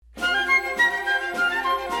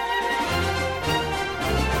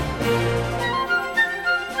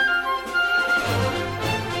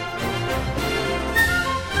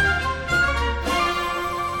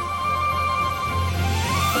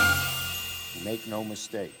Make no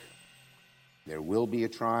mistake. There will be a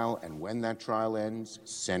trial, and when that trial ends,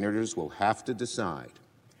 senators will have to decide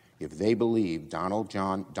if they believe Donald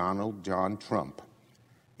John Trump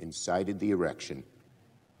incited the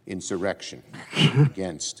insurrection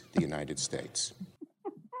against the United States.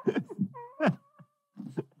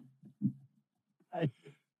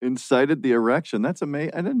 Incited the erection. That's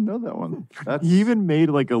amazing. I didn't know that one. He even made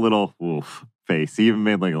like a little oof face. He even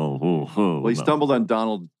made like a little oof. Well, he stumbled on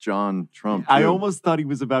Donald John Trump, too. I almost thought he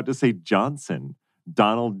was about to say Johnson.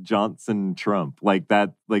 Donald Johnson Trump. Like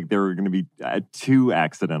that, like there were going to be two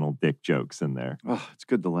accidental dick jokes in there. Oh, it's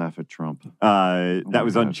good to laugh at Trump. That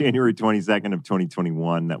was on January 22nd of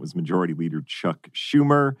 2021. That was Majority Leader Chuck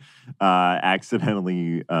Schumer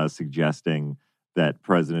accidentally suggesting that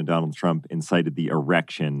President Donald Trump incited the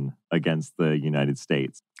erection against the United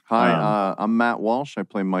States. Hi, I'm Matt Walsh. I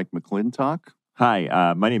play Mike McClintock.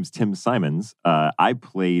 Hi, my name's Tim Simons. I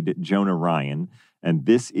played Jonah Ryan, and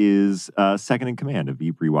this is Second in Command, a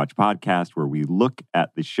Veep Rewatch podcast where we look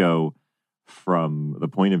at the show from the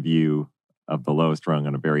point of view of the lowest rung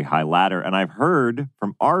on a very high ladder. And I've heard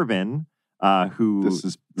from Arvin, who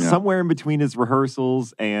somewhere in between his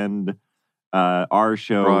rehearsals and our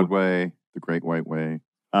show, Broadway, The Great White Way,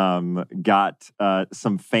 got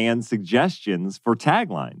some fan suggestions for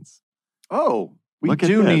taglines. Oh, we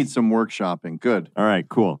do need some workshopping. Good. All right,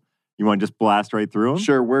 cool. You want to just blast right through them?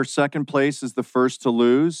 Sure. Where second place is the first to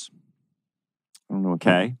lose. I don't know what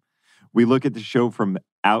that is. We look at the show from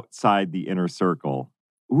outside the inner circle.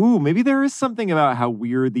 Ooh, maybe there is something about how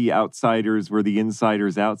we're the outsiders, we're the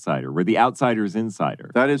insider's outsider. We're the outsider's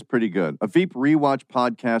insider. That is pretty good. A Veep Rewatch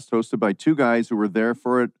podcast hosted by two guys who were there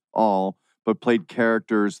for it all, but played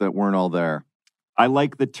characters that weren't all there. I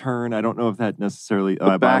like the turn. I don't know if that necessarily...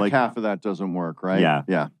 The back half of that doesn't work, right?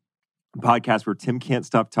 Yeah. Podcast where Tim can't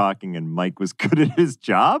stop talking and Mike was good at his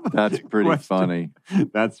job. That's pretty funny.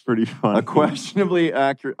 That's pretty funny. A questionably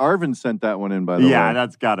accurate... Arvin sent that one in, by the way. Yeah,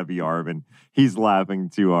 that's got to be Arvin. He's laughing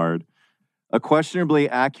too hard. A questionably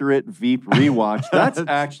accurate Veep rewatch. That's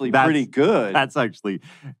actually pretty good. That's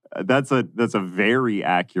a very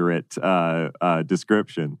accurate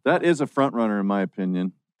description. That is a front runner, in my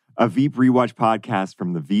opinion. A Veep Rewatch podcast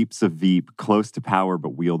from the Veeps of Veep, close to power but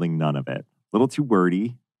wielding none of it. A little too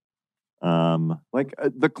wordy.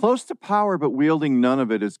 The close to power but wielding none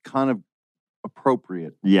of it is kind of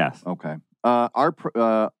appropriate. Yes. Okay.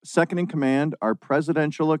 Our second in command, our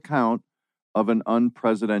presidential account of an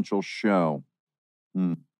unpresidential show.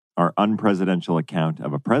 Our unpresidential account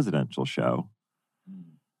of a presidential show.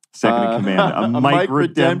 Second in command, a Mike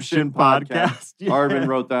Redemption podcast. Yeah. Arvin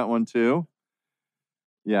wrote that one too.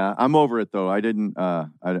 Yeah, I'm over it though.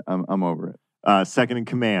 I'm over it. Second in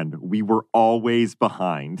command, we were always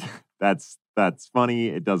behind. That's funny.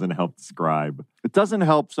 It doesn't help describe. It doesn't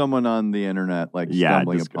help someone on the internet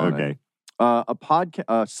stumbling upon it. A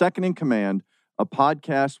podcast. Second in command, a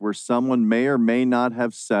podcast where someone may or may not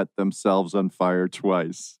have set themselves on fire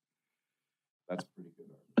twice. That's pretty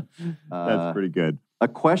good. That's pretty good. A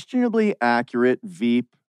questionably accurate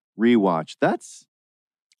Veep rewatch. That's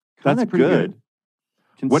pretty good.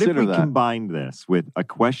 What if we combined this with a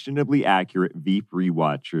questionably accurate Veep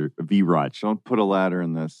rewatch or V-Watch? Don't put a ladder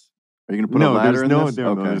in this. Are you going to put a ladder in this?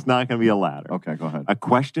 No, there's not going to be a ladder. Okay, go ahead. A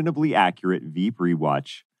questionably accurate Veep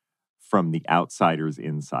rewatch from the outsider's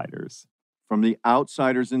insiders. From the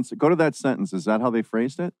outsider's insiders. Go to that sentence. Is that how they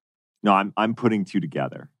phrased it? No, I'm putting two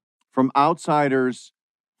together. From outsiders.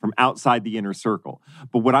 From outside the inner circle.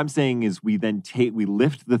 But what I'm saying is we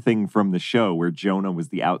lift the thing from the show where Jonah was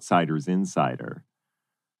the outsider's insider.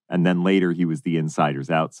 And then later he was the insider's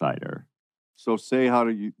outsider. So say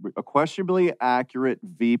a questionably accurate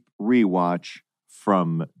Veep rewatch.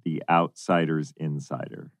 From the outsider's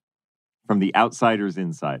insider. From the outsider's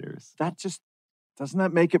insiders. Doesn't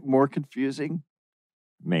that make it more confusing?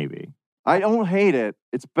 Maybe. I don't hate it.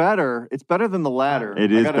 It's better. It's better than the ladder.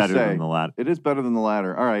 It is better than the ladder. It is better than the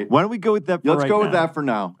ladder. All right. Why don't we go with that for Let's go with that for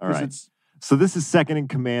now. All right. So this is second in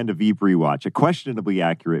command of Veep Rewatch, a questionably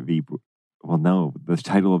accurate Veep. Well, no, the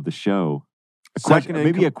title of the show.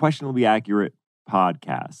 Maybe a questionably accurate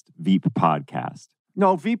podcast, Veep podcast.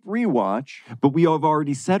 No, Veep Rewatch. But we have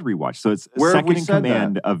already said Rewatch. So it's second in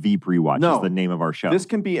command of Veep Rewatch is the name of our show. This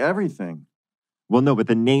can be everything. Well, no, but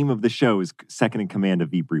the name of the show is second in command of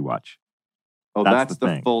Veep Rewatch. Oh, that's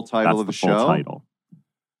the full title of the show? Full title.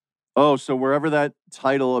 Oh, so wherever that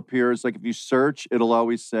title appears, like if you search, it'll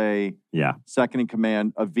always say second in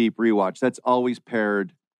command of Veep Rewatch. That's always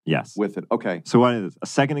paired with it. Okay. So what is a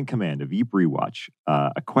second in command of Veep Rewatch,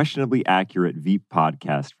 a questionably accurate Veep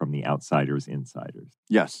podcast from the outsider's insiders.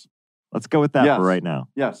 Yes. Let's go with that for right now.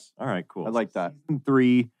 Yes. All right, cool. I like that. Season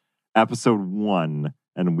 3, episode 1,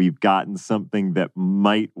 and we've gotten something that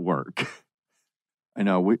might work. I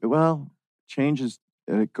know. Change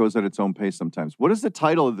it goes at its own pace sometimes. What is the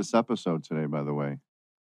title of this episode today, by the way?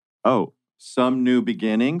 Oh, Some New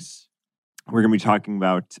Beginnings. We're going to be talking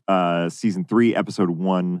about season 3, episode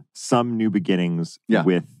 1, Some New Beginnings,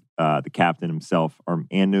 with the captain himself,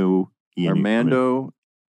 Armando Iannucci.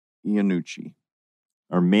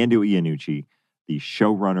 Armando Iannucci, the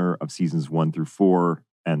showrunner of seasons 1 through 4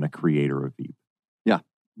 and the creator of Veep. Yeah,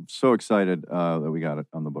 I'm so excited that we got it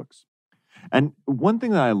on the books. And one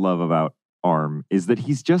thing that I love about Arm is that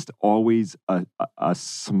he's just always a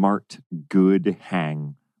smart, good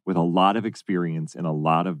hang with a lot of experience and a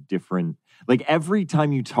lot of different, like every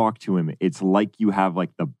time you talk to him, it's like you have like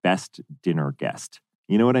the best dinner guest.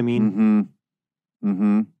 You know what I mean?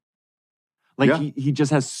 Like he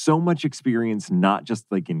just has so much experience, not just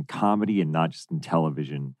like in comedy and not just in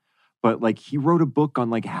television, but like he wrote a book on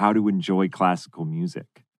like how to enjoy classical music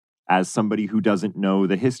as somebody who doesn't know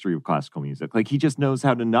the history of classical music. Like he just knows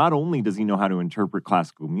how to, not only does he know how to interpret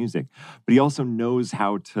classical music, but he also knows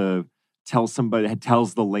how to tells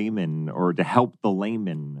the layman or to help the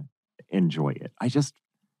layman enjoy it.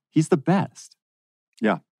 He's the best.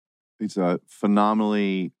 Yeah. He's a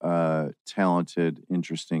phenomenally talented,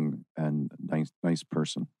 interesting, and nice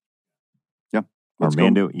person. Yeah.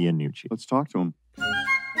 Armando Iannucci. Let's talk to him.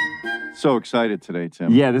 So excited today,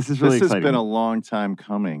 Tim. Yeah, this is really exciting. This has been a long time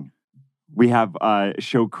coming. We have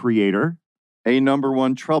show creator. A number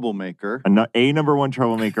one troublemaker. A number one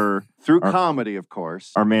troublemaker. Through comedy, of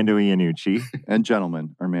course. Armando Iannucci. And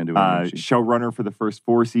gentleman, Armando Iannucci. Showrunner for the first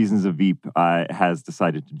 4 seasons of Veep has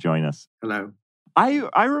decided to join us. Hello.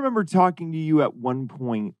 I remember talking to you at one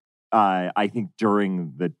point, I think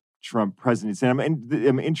during the Trump presidency. And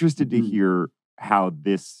I'm interested to hear how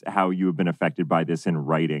you have been affected by this in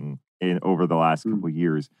writing over the last couple of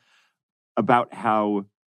years, about how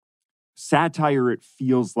satire, it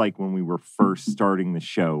feels like when we were first starting the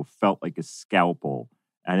show, felt like a scalpel.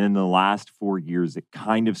 And in the last 4 years, it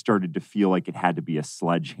kind of started to feel like it had to be a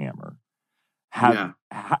sledgehammer.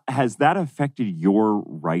 Has that affected your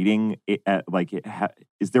writing?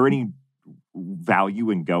 Is there any value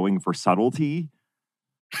in going for subtlety?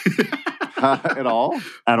 At all?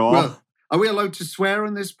 At all? Well, are we allowed to swear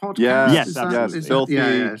on this podcast? Yes, absolutely. Filthy.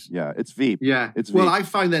 Yeah, it's Veep. Yeah. It's Veep. Well, I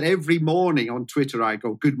find that every morning on Twitter, I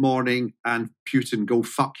go, good morning, and Putin, go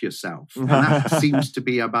fuck yourself. And that seems to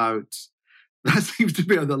be on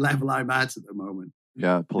the level I'm at the moment.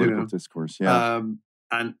 Yeah, political discourse. Yeah.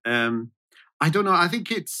 I don't know. I think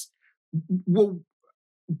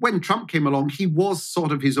when Trump came along, he was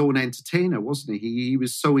sort of his own entertainer, wasn't he? He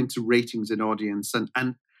was so into ratings and audience,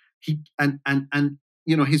 and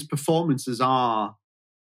his performances are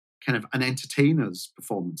kind of an entertainer's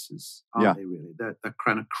performances, aren't they? Really, they're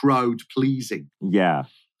kind of crowd pleasing. Yeah.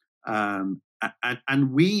 And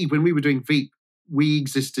when we were doing Veep, we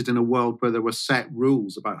existed in a world where there were set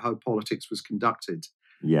rules about how politics was conducted.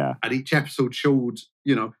 Yeah. And each episode showed,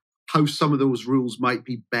 how some of those rules might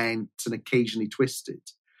be bent and occasionally twisted.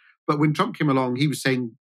 But when Trump came along, he was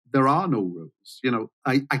saying there are no rules.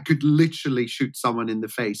 I could literally shoot someone in the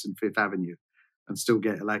face in Fifth Avenue and still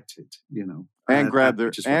get elected. And grab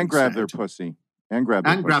their pussy. And grab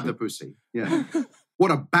the pussy. Yeah.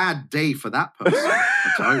 What a bad day for that person.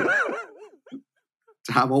 I tell you.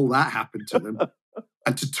 To have all that happen to them.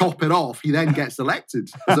 And to top it off, he then gets elected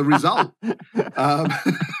as a result.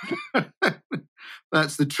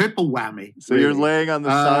 That's the triple whammy. So you're laying on the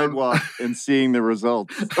sidewalk and seeing the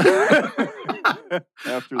results.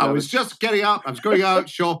 I was just getting up. I was going out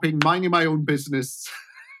shopping, minding my own business.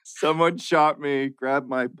 Someone shot me, grabbed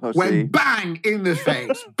my pussy. Went bang in the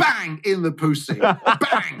face, bang in the pussy,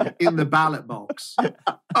 bang in the ballot box.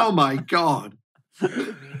 Oh my God.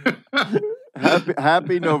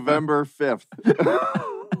 Happy November 5th.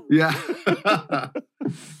 Yeah.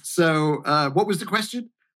 So what was the question?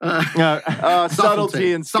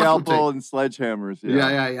 Subtlety and scalpel and sledgehammers.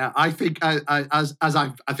 Yeah. I think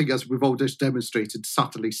as we've all just demonstrated,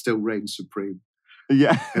 subtlety still reigns supreme.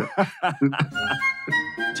 Yeah.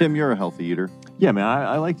 Tim, you're a healthy eater. Yeah, man,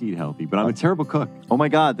 I like to eat healthy, but I'm a terrible cook. Oh my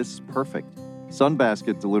God, this is perfect.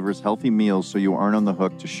 Sunbasket delivers healthy meals so you aren't on the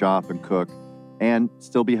hook to shop and cook and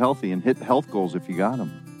still be healthy and hit health goals if you got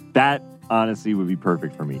them. That honestly would be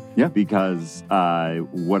perfect for me. Yeah. Because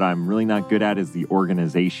what I'm really not good at is the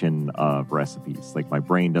organization of recipes. Like my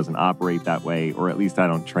brain doesn't operate that way, or at least I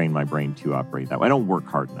don't train my brain to operate that way. I don't work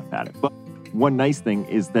hard enough at it. But one nice thing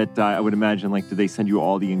is that I would imagine, do they send you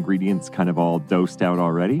all the ingredients kind of all dosed out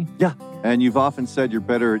already? Yeah. And you've often said you're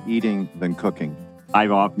better at eating than cooking.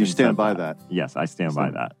 I've often You stand said by that. Yes, I stand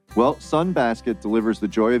by that. Well, Sunbasket delivers the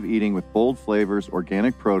joy of eating with bold flavors,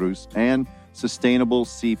 organic produce, and sustainable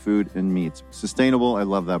seafood and meats. Sustainable, I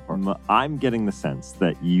love that part. I'm getting the sense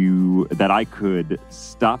that I could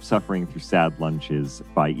stop suffering through sad lunches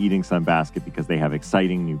by eating Sunbasket because they have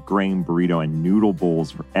exciting new grain, burrito, and noodle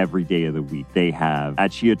bowls for every day of the week. They have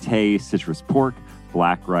achiote citrus pork,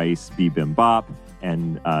 black rice, bibimbap,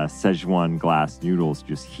 and Szechuan glass noodles.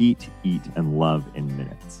 Just heat, eat, and love in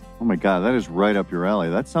minutes. Oh my God, that is right up your alley.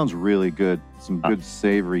 That sounds really good. Some good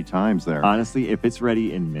savory times there. Honestly, if it's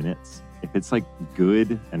ready in minutes, if it's like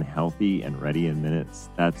good and healthy and ready in minutes,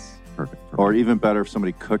 that's perfect for me. Or even better if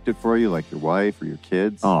somebody cooked it for you, like your wife or your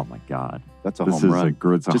kids. Oh my God. That's a home run.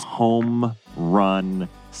 It's a home run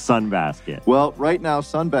Sunbasket. Well, right now,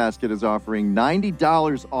 Sunbasket is offering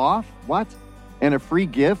 $90 off. What? And a free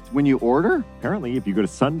gift when you order? Apparently, if you go to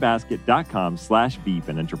sunbasket.com/Veep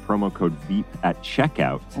and enter promo code Veep at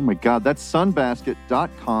checkout. Oh my God, that's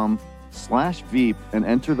sunbasket.com/Veep and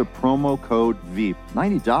enter the promo code Veep.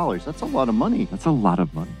 $90, that's a lot of money. That's a lot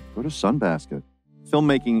of money. Go to Sunbasket.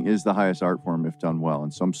 Filmmaking is the highest art form if done well.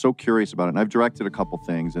 And so I'm so curious about it. And I've directed a couple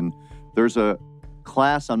things. And there's a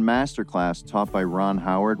class on Masterclass taught by Ron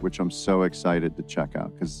Howard, which I'm so excited to check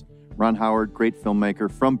out because Ron Howard, great filmmaker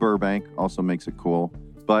from Burbank, also makes it cool.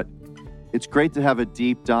 But it's great to have a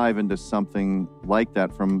deep dive into something like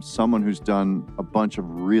that from someone who's done a bunch of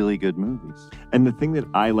really good movies. And the thing that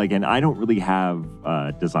I like, and I don't really have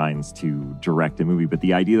designs to direct a movie, but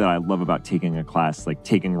the idea that I love about taking a class, like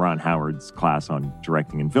taking Ron Howard's class on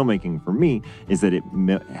directing and filmmaking for me, is that it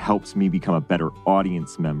helps me become a better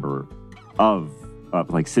audience member of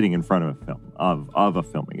like sitting in front of a film, of a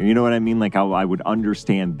filmmaker. You know what I mean? Like I would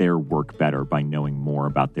understand their work better by knowing more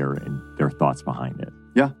about their thoughts behind it.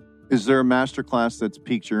 Yeah. Is there a masterclass that's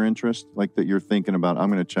piqued your interest, like that you're thinking about, I'm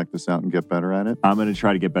going to check this out and get better at it? I'm going to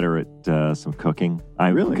try to get better at some cooking.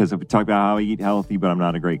 Really? Because we talk about how I eat healthy, but I'm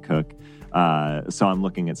not a great cook. So I'm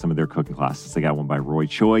looking at some of their cooking classes. They got one by Roy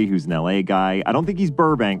Choi, who's an LA guy. I don't think he's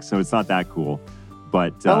Burbank, so it's not that cool.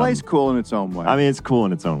 But LA's cool in its own way. I mean, it's cool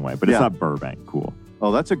in its own way, but it's not Burbank cool.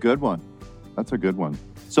 Oh, that's a good one. That's a good one.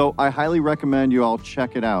 So I highly recommend you all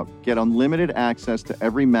check it out. Get unlimited access to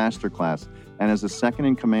every masterclass. And as a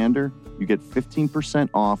second-in-commander, you get 15%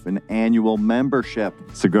 off an annual membership.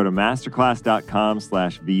 So go to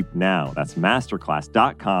masterclass.com/Veep now. That's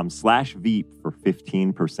masterclass.com/Veep for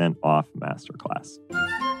 15% off Masterclass.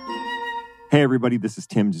 Hey, everybody, this is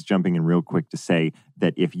Tim, just jumping in real quick to say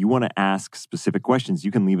that if you want to ask specific questions,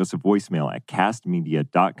 you can leave us a voicemail at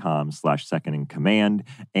castmedia.com/second-in-command.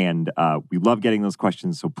 And we love getting those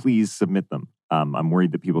questions, so please submit them. I'm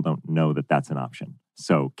worried that people don't know that that's an option.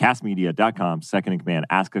 So castmedia.com/second-in-command.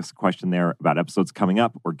 Ask us a question there about episodes coming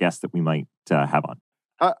up or guests that we might have on.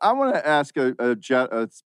 I want to ask a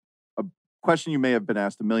question you may have been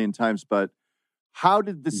asked a million times, but how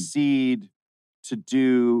did the seed to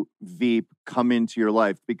do Veep come into your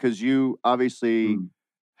life? Because you obviously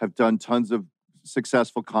have done tons of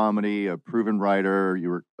successful comedy, a proven writer. You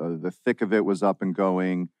were the thick of it was up and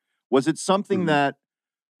going. Was it something that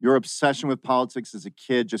your obsession with politics as a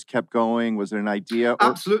kid just kept going? Was it an idea?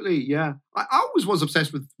 Absolutely, yeah. I always was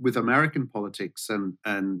obsessed with American politics, and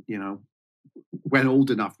you know, when old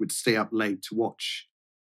enough, would stay up late to watch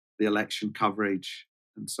the election coverage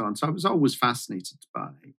and so on. So I was always fascinated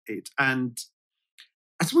by it, and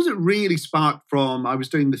I suppose it really sparked from I was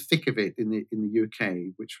doing the thick of it in the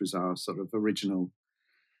UK, which was our sort of original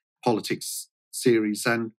politics series,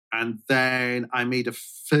 and then I made a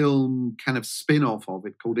film kind of spin-off of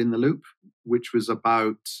it called In the Loop, which was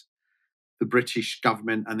about the British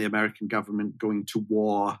government and the American government going to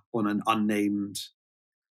war on an unnamed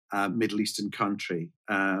Middle Eastern country,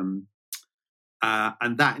 and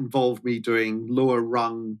that involved me doing lower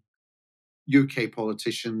rung UK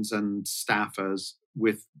politicians and staffers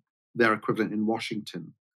with their equivalent in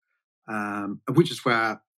Washington, which is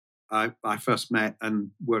where I first met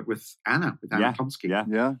and worked with Anna Komsky.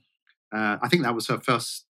 Yeah. I think that was her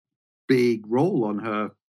first big role on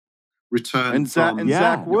her return. And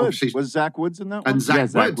Zach Woods. Was Zach Woods in that one? And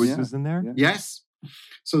Zach Woods was in there? Yeah. Yes.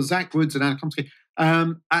 So Zach Woods and Anna Komsky.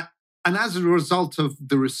 And as a result of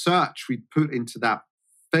the research we put into that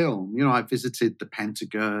film, you know, I visited the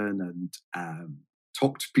Pentagon and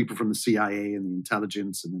talked to people from the CIA and the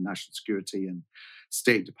intelligence and the national security and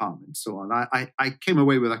State Department and so on. I came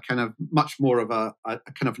away with a kind of much more of a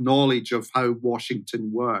kind of knowledge of how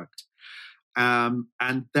Washington worked.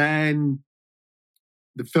 And then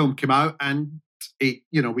the film came out and it,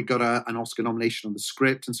 you know, we got an Oscar nomination on the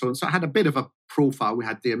script and so on. So I had a bit of a profile. We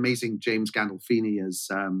had the amazing James Gandolfini as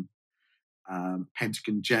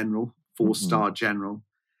Pentagon General 4-star general.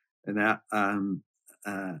 And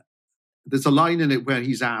there's a line in it where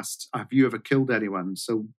he's asked, have you ever killed anyone?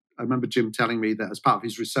 So I remember Jim telling me that as part of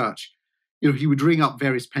his research, he would ring up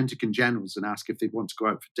various Pentagon generals and ask if they'd want to go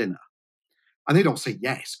out for dinner. And they'd all say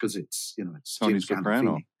yes, because it's Tony James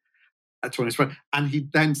Soprano. Tony Soprano. And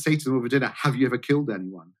he'd then say to them over dinner, have you ever killed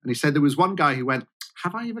anyone? And he said there was one guy who went,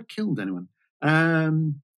 have I ever killed anyone?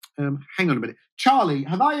 Hang on a minute. Charlie,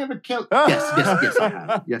 have I ever killed? Yes, I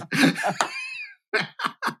have. Yes.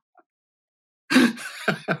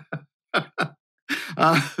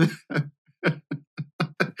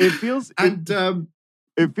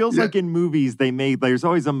 It feels like in movies there's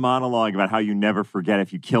always a monologue about how you never forget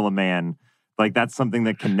if you kill a man. Like that's something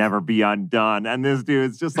that can never be undone. And this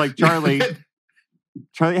dude's just like, Charlie,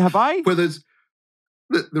 have I? Well, the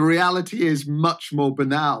reality is much more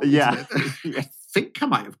banal. Yeah. I think I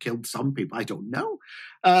might have killed some people. I don't know.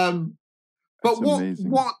 But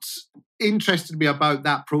what interested me about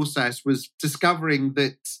that process was discovering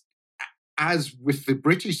that, as with the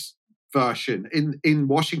British version in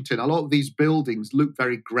Washington, a lot of these buildings look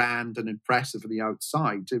very grand and impressive on the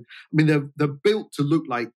outside. I mean, they're built to look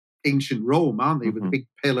like ancient Rome, aren't they? With the big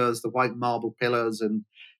pillars, the white marble pillars, and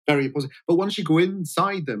very imposing. But once you go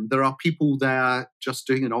inside them, there are people there just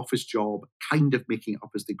doing an office job, kind of making it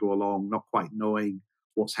up as they go along, not quite knowing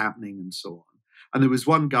what's happening and so on. And there was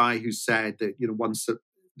one guy who said that, once the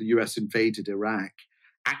US invaded Iraq,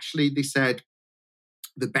 actually they said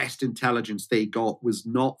the best intelligence they got was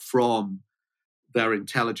not from their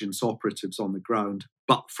intelligence operatives on the ground,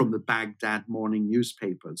 but from the Baghdad morning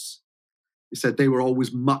newspapers. He said they were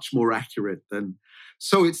always much more accurate than...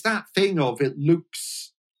 So it's that thing of it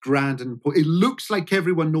looks grand and it looks like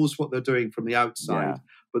everyone knows what they're doing from the outside,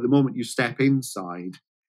 but the moment you step inside,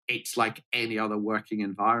 it's like any other working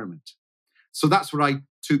environment. So that's what I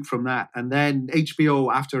took from that. And then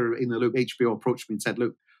HBO, after In the Loop, HBO approached me and said,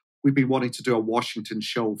 look, we've been wanting to do a Washington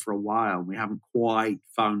show for a while. And we haven't quite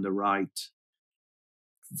found the right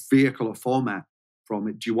vehicle or format from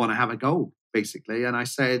it. Do you want to have a go, basically? And I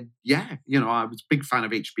said, yeah. I was a big fan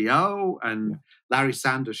of HBO, and Larry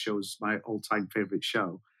Sanders Show is my all-time favorite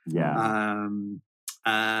show. Yeah. And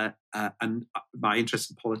my interest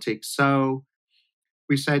in politics. So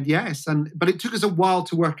we said yes. But it took us a while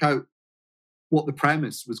to work out what the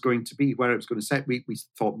premise was going to be, where it was going to set. We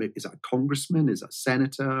thought, maybe, is it a congressman? Is it a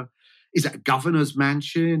senator? Is it a governor's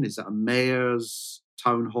mansion? Is it a mayor's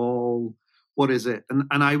town hall? What is it?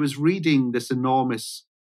 And I was reading this enormous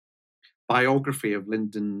biography of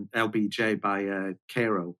Lyndon LBJ by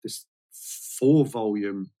Caro, this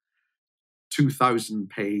 4-volume,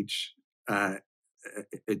 2,000-page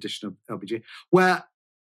edition of LBJ, where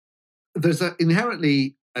there's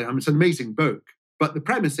inherently, it's an amazing book, but the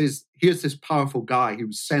premise is, here's this powerful guy who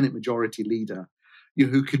was Senate Majority Leader,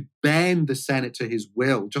 who could bend the Senate to his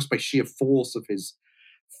will just by sheer force of his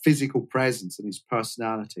physical presence and his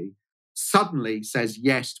personality, suddenly says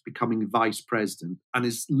yes to becoming vice president and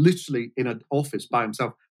is literally in an office by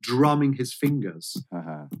himself, drumming his fingers,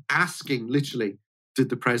 asking literally, did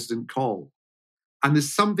the president call? And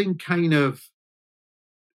there's something kind of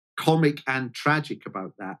comic and tragic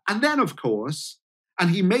about that. And then, of course,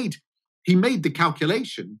 and he made the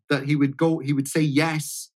calculation that he would say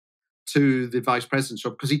yes to the vice president's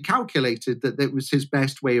job because he calculated that it was his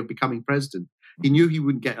best way of becoming president. He knew he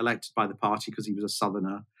wouldn't get elected by the party because he was a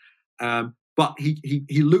Southerner. But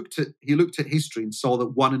he looked at history and saw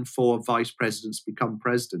that 1 in 4 vice presidents become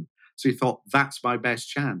president. So he thought, that's my best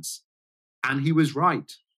chance. And he was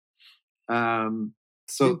right.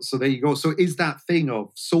 So there you go. So is that thing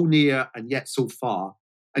of so near and yet so far,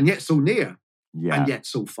 and yet so near, and yet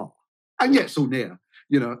so far, and yet so near,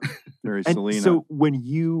 Very Selena. So when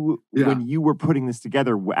you were putting this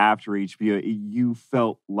together after HBO, you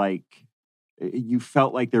felt like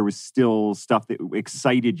there was still stuff that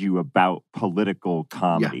excited you about political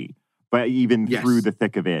comedy. But even through the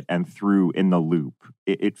thick of it and through In the Loop,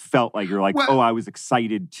 it felt like you're like, I was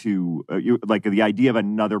excited to, like the idea of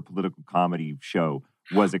another political comedy show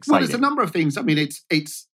was exciting. Well, there's a number of things. I mean,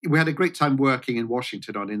 we had a great time working in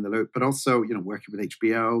Washington on In the Loop, but also, working with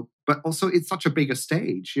HBO, but also it's such a bigger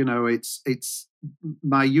stage. It's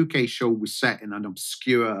my UK show was set in an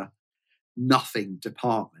obscure nothing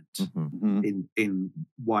department in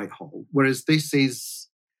Whitehall, whereas this is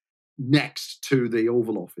next to the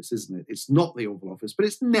Oval Office, isn't it? It's not the Oval Office, but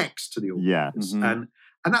it's next to the Oval Office, and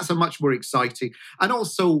that's a much more exciting. And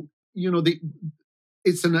also,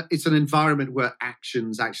 it's an environment where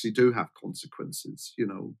actions actually do have consequences.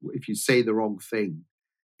 If you say the wrong thing,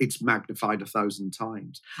 it's magnified 1,000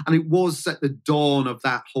 times. And it was at the dawn of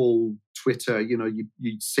that whole Twitter. You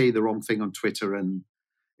say the wrong thing on Twitter, and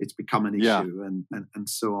it's become an issue and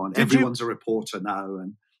so on. Everyone's a reporter now,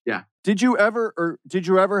 and Did you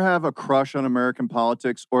ever have a crush on American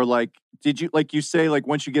politics, or like did you, like you say, like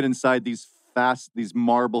once you get inside these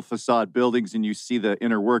marble facade buildings and you see the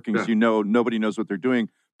inner workings, you know nobody knows what they're doing.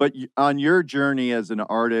 But on your journey as an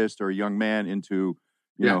artist or a young man into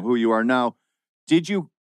you know who you are now, did you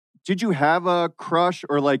have a crush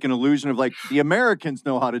or like an illusion of like the Americans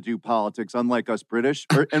know how to do politics, unlike us British?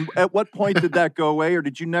 And at what point did that go away, or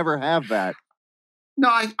did you never have that? No,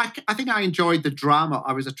 I think I enjoyed the drama.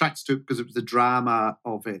 I was attracted to it because it was the drama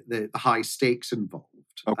of it, the high stakes involved.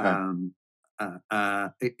 Okay.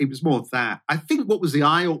 It was more of that. I think what was the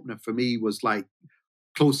eye-opener for me was like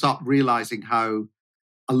close up realizing how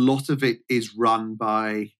a lot of it is run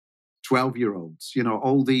by 12-year-olds. You know,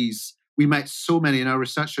 all these, we met so many in our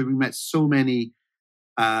research, we met so many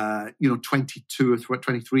 22 or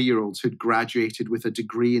 23-year-olds who'd graduated with a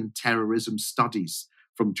degree in terrorism studies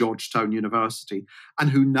from Georgetown University, and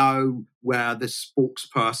who now were the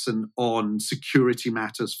spokesperson on security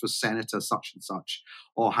matters for Senator such and such,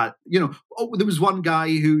 or had, there was one guy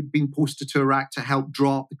who'd been posted to Iraq to help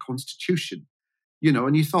draw up the Constitution,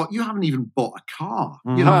 and you thought, you haven't even bought a car.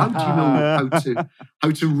 How do you know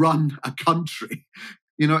how to run a country?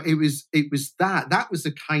 It was that was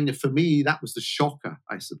the kind of, for me, that was the shocker,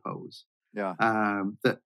 I suppose. Yeah.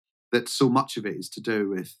 That so much of it is to do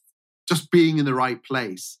with just being in the right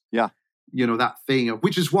place. Yeah. That thing of,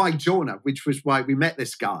 which was why Jonah, which was why we met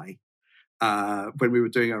this guy when we were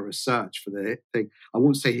doing our research for the thing. I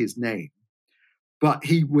won't say his name, but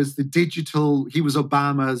he was he was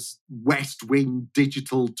Obama's West Wing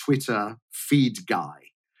digital Twitter feed guy.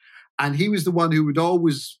 And he was the one who would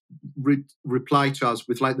always reply to us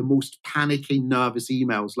with like the most panicking, nervous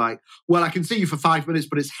emails, like, well, I can see you for 5 minutes,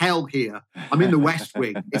 but it's hell here. I'm in the West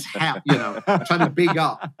Wing. It's hell, trying to big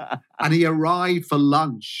up. And he arrived for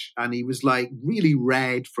lunch and he was like really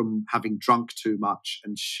red from having drunk too much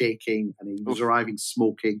and shaking. And he was arriving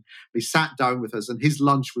smoking. He sat down with us and his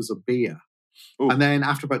lunch was a beer. Ooh. And then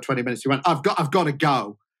after about 20 minutes, he went, I've got to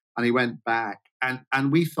go. And he went back.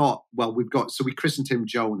 And we thought, well, so we christened him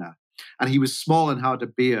Jonah. And he was small and had a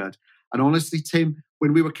beard. And honestly, Tim,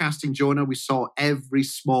 when we were casting Jonah, we saw every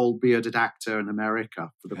small bearded actor in America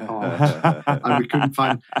for the part. And we couldn't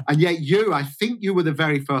find. And yet I think you were the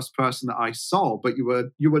very first person that I saw, but you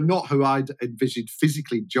were not who I'd envisioned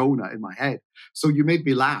physically Jonah in my head. So you made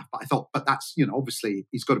me laugh. But I thought, but that's, obviously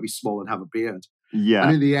he's got to be small and have a beard. Yeah.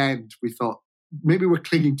 And in the end, we thought, maybe we're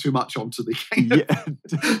clinging too much onto the kind of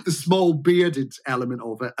the small bearded element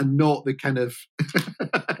of it, and not the kind of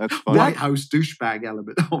White House douchebag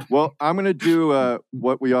element of it. Well, I'm going to do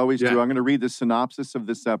what we always do. I'm going to read the synopsis of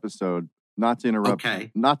this episode, not to interrupt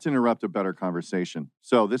a better conversation.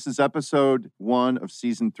 So this is episode 1 of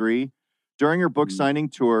season 3. During her book signing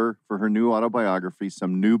tour for her new autobiography,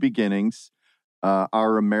 Some New Beginnings,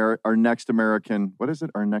 our next American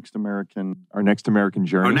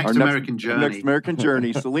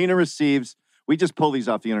journey. Selena receives. We just pull these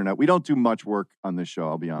off the internet. We don't do much work on this show,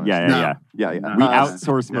 I'll be honest. Yeah. No. We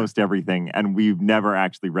outsource most everything, and we've never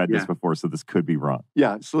actually read this before, so this could be wrong.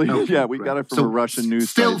 Yeah, Selena. We got it from a Russian news.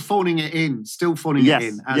 Still phoning it in.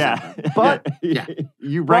 But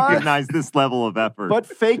you recognize this level of effort, but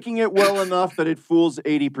faking it well enough that it fools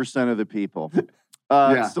 80% of the people.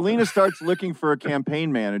 Selena starts looking for a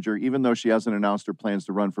campaign manager, even though she hasn't announced her plans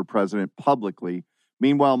to run for president publicly.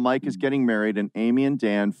 Meanwhile, Mike is getting married, and Amy and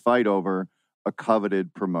Dan fight over a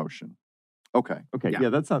coveted promotion. Okay. Yeah,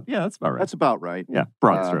 that's about right. That's about right. Yeah,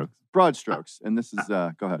 broad strokes. Broad strokes. And this is,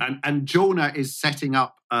 go ahead. And Jonah is setting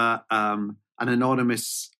up an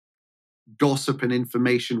anonymous gossip and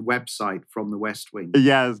information website from the West Wing.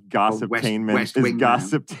 Yeah, his gossiptainment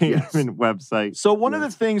website. So one of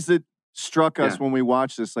the things that struck us when we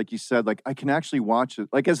watched this, like you said, like I can actually watch it.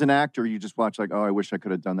 Like as an actor, you just watch like, oh, I wish I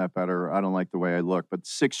could have done that better. Or, I don't like the way I look. But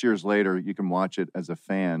 6 years later, you can watch it as a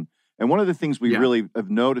fan. And one of the things we really have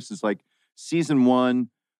noticed is like season 1,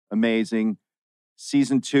 amazing.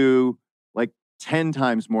 Season 2, like 10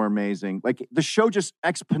 times more amazing. Like the show just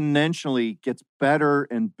exponentially gets better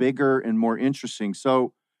and bigger and more interesting.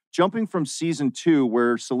 So jumping from season 2,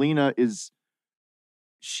 where Selena is,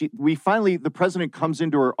 the president comes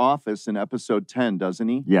into her office in episode 10, doesn't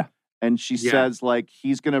he? Yeah. And she says, like,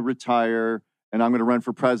 he's going to retire and I'm going to run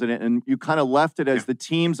for president. And you kind of left it as the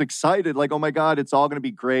team's excited, like, oh my God, it's all going to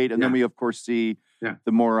be great. And then we, of course, see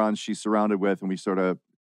the morons she's surrounded with. And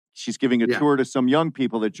she's giving a tour to some young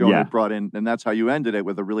people that Jonah brought in. And that's how you ended it,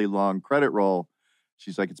 with a really long credit roll.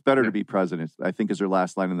 She's like, it's better to be president, I think is her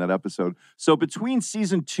last line in that episode. So between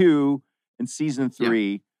season 2 and season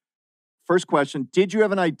 3, first question, did you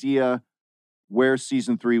have an idea where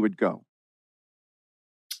season 3 would go?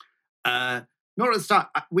 Not at the start.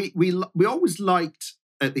 We always liked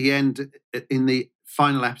at the end, in the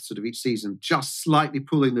final episode of each season, just slightly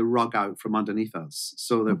pulling the rug out from underneath us,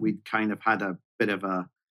 so that we'd kind of had a bit of a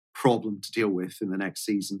problem to deal with in the next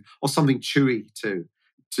season, or something chewy to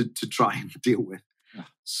try and deal with. Yeah.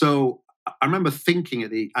 So I remember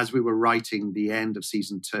thinking as we were writing the end of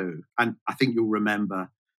season 2, and I think you'll remember,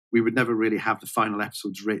 we would never really have the final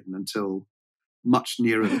episodes written until much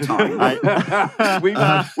nearer the time.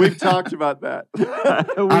 We've talked about that.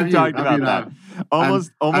 We've talked about that.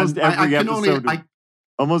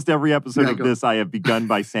 Almost every episode of this, I have begun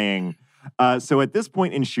by saying, so at this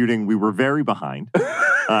point in shooting, we were very behind.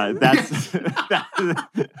 Yeah.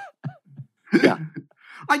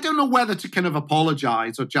 I don't know whether to kind of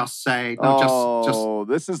apologize or just say, no, just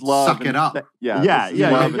this is love. Suck it up. Yeah.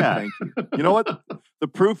 Thank you. You know what? The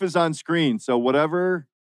proof is on screen. So whatever.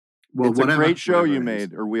 Well, it's a great show you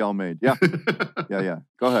made, or we all made. Yeah. Yeah.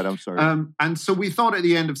 Go ahead. I'm sorry. And so we thought at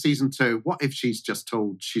the end of season 2, what if she's just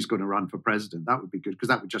told she's going to run for president? That would be good, because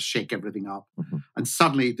that would just shake everything up. Mm-hmm. And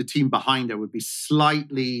suddenly the team behind her would be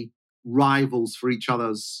slightly rivals for each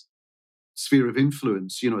other's sphere of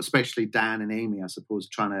influence, especially Dan and Amy, I suppose,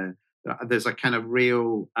 there's a kind of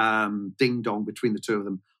real ding-dong between the two of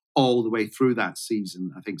them all the way through that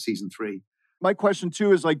season, I think season 3. My question,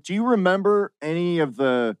 too, is do you remember any of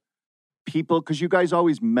the people, because you guys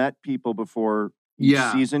always met people before each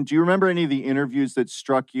season. Do you remember any of the interviews that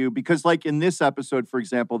struck you? Because in this episode, for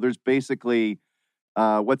example, there's basically,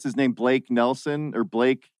 what's his name? Blake Nelson, or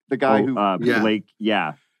Blake, the guy Blake,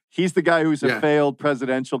 yeah. He's the guy who's a failed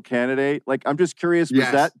presidential candidate. I'm just curious,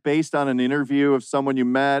 was that based on an interview of someone you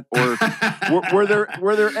met? Or were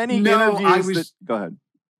there any interviews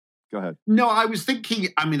Go ahead. No, I was thinking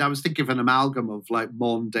of an amalgam of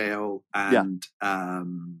Mondale and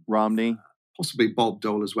Romney, possibly Bob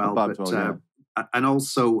Dole as well, and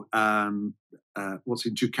also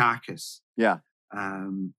Dukakis. Yeah,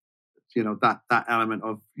 that element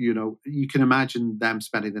of you can imagine them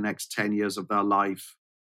spending the next 10 years of their life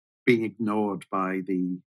being ignored by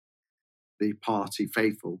the party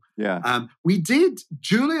faithful. Yeah. We did,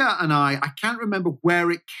 Julia and I can't remember where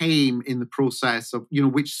it came in the process of,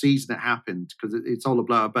 which season it happened, because it's all a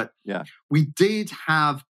blur, but we did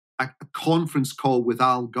have a conference call with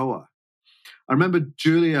Al Gore. I remember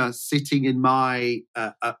Julia sitting in my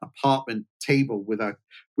apartment table with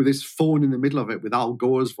his phone in the middle of it, with Al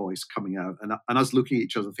Gore's voice coming out, and us looking at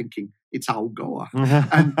each other thinking, it's Al Gore.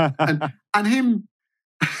 and him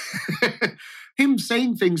him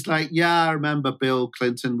saying things like, I remember Bill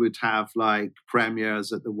Clinton would have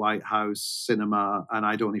premieres at the White House cinema, and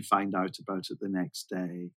I'd only find out about it the next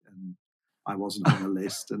day, and I wasn't on the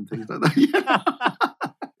list, and things like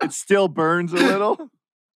that. It still burns a little.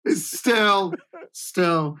 It's still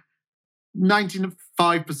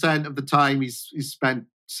 95% of the time he's spent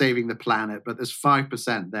saving the planet, but there's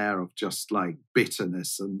 5% there of just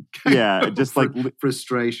bitterness and just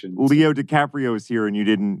frustration. Leo DiCaprio is here, and you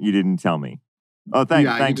didn't tell me. Oh,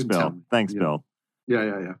 thanks, Bill. Thanks, Bill.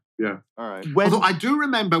 Yeah. All right. Although I do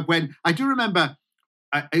remember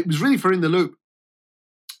it was really for In the Loop.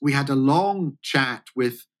 We had a long chat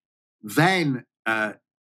with then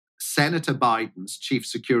Senator Biden's chief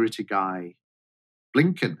security guy,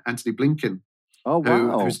 Anthony Blinken. Oh,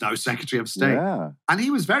 wow. Who's now Secretary of State. Yeah. And he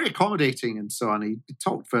was very accommodating and so on. He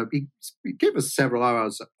gave us several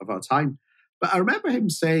hours of our time. But I remember him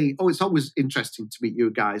saying, it's always interesting to meet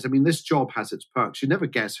you guys. I mean, this job has its perks. You never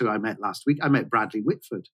guess who I met last week. I met Bradley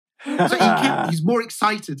Whitford. So he's more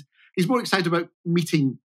excited. He's more excited about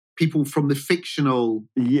meeting people from the fictional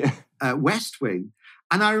West Wing.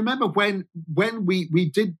 And I remember when we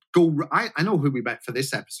did go, I know who we met for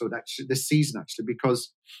this episode, actually, this season, actually,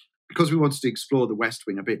 because we wanted to explore the West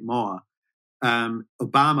Wing a bit more.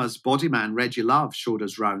 Obama's body man, Reggie Love, showed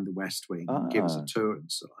us around the West Wing and gave us a tour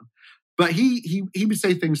and so on. But he would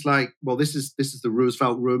say things like, well, this is the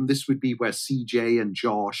Roosevelt room. This would be where CJ and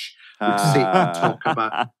Josh would sit and talk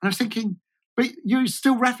about. And I was thinking, but you're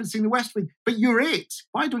still referencing the West Wing. But you're it.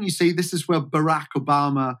 Why don't you say this is where Barack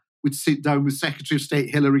Obama would sit down with Secretary of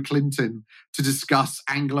State Hillary Clinton to discuss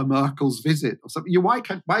Angela Merkel's visit or something? Why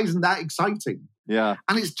isn't that exciting? Yeah.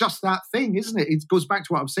 And it's just that thing, isn't it? It goes back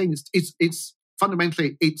to what I'm saying. It's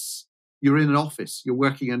fundamentally, you're in an office, you're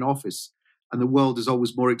working in an office, and the world is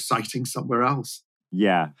always more exciting somewhere else.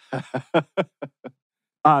 Yeah.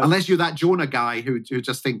 Unless you're that Jonah guy who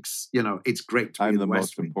just thinks, it's great to be in the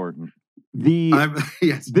West Wing. Important.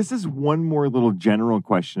 Yes. This is one more little general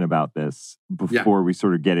question about this before we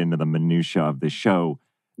sort of get into the minutia of the show.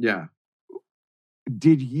 Yeah.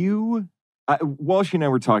 Did you, Walsh and I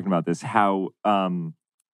were talking about this, how about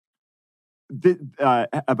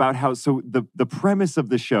how the premise of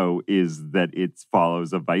the show is that it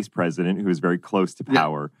follows a vice president who is very close to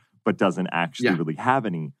power, but doesn't actually really have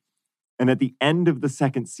any. And at the end of the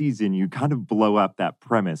second season, you kind of blow up that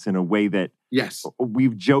premise in a way that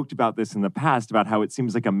we've joked about this in the past, about how it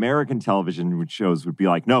seems like American television shows would be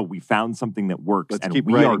like, no, we found something that works, and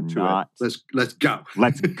we are not. Let's go.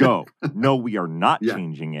 Let's go. No, we are not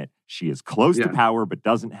changing it. She is close to power, but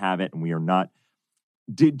doesn't have it, and we are not.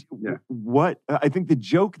 I think the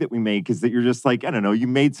joke that we make is that you're just like, I don't know, you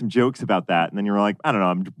made some jokes about that, and then you're like, I don't know,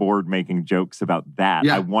 I'm bored making jokes about that.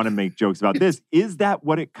 I want to make jokes about this. Is that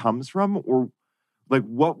what it comes from? Or like,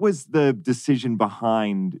 what was the decision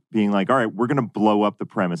behind being like, all right, we're going to blow up the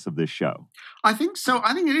premise of this show? I think so.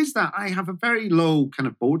 I think it is that I have a very low kind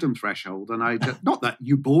of boredom threshold, and I just, not that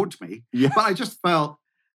you bored me, but I just felt,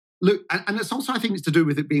 look, and it's also, I think it's to do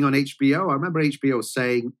with it being on HBO. I remember HBO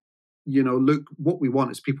saying, look, what we want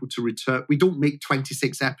is people to return. We don't make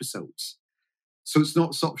 26 episodes. So it's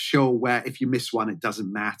not sort of show where if you miss one, it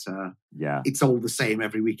doesn't matter. Yeah. It's all the same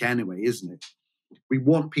every week anyway, isn't it? We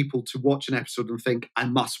want people to watch an episode and think, I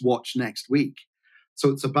must watch next week. So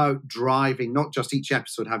it's about driving, not just each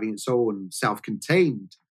episode having its own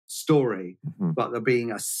self-contained story, but there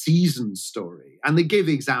being a season story. And they gave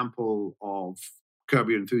the example of Curb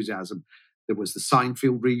Your Enthusiasm. There was the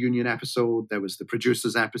Seinfeld reunion episode. There was the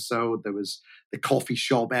producers episode. There was the coffee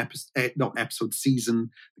shop season,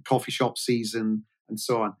 the coffee shop season, and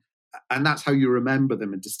so on. And that's how you remember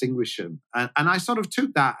them and distinguish them. And I sort of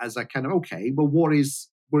took that as a kind of, okay, well, what is,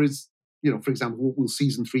 for example, what will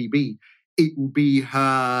season 3 be? It will be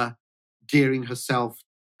her gearing herself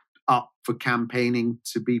up for campaigning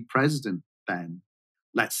to be president then.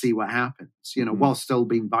 Let's see what happens, while still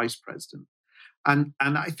being vice president. And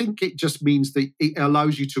I think it just means that it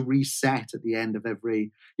allows you to reset at the end of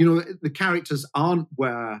every, the characters aren't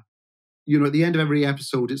where, at the end of every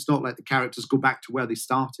episode, it's not like the characters go back to where they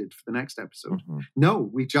started for the next episode. No,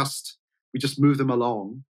 we just move them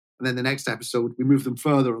along. And then the next episode, we move them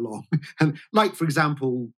further along. And like, for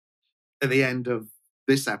example, at the end of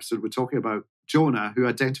this episode, we're talking about Jonah, who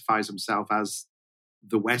identifies himself as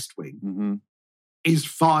the West Wing, is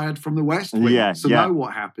fired from the West Wing. Now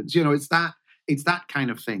what happens? It's that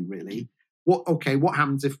kind of thing, really. What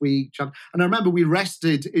happens if we... And I remember we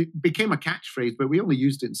rested... It became a catchphrase, but we only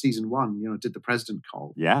used it in season 1, did the president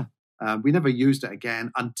call. Yeah. We never used it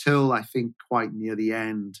again until, I think, quite near the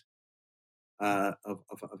end of an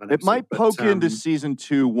episode. It might poke into season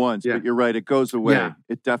 2 once, but you're right, it goes away. Yeah.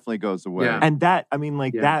 It definitely goes away. Yeah. And that,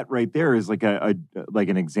 that right there is like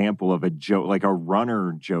an example of a joke, like a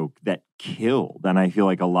runner joke that killed. And I feel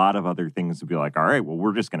like a lot of other things would be like, all right, well,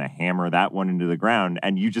 we're just going to hammer that one into the ground.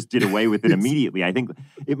 And you just did away with it immediately. I think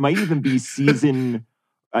it might even be season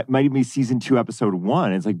 2, episode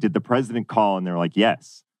 1. It's like, did the president call? And they're like,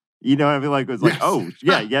 yes. I feel like it was like, oh,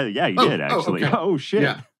 yeah, you did actually. Okay. Oh, shit.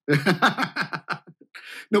 Yeah.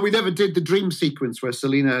 No, we never did the dream sequence where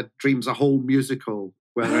Selena dreams a whole musical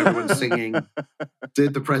where everyone's singing,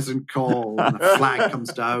 did the president call and a flag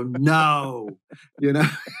comes down? No.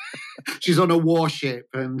 She's on a warship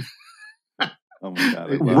and... Oh my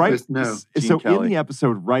God. Right. No. So in the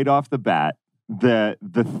episode, right off the bat, the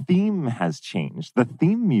theme has changed. The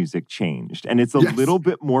theme music changed. And it's a little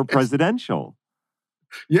bit more presidential.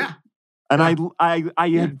 Yeah. And I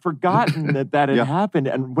had forgotten that had happened.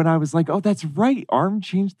 And when I was like, oh, that's right, Arm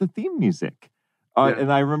changed the theme music.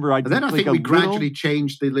 And I remember I think we gradually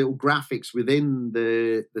changed the little graphics within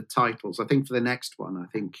the titles. I think for the next one, I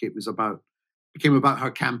think it became about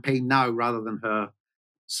her campaign now rather than her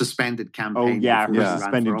suspended campaign. Oh, yeah, her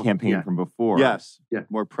suspended campaign from before. Yes,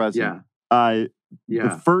 more present. The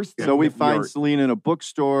first... So we find Selena in a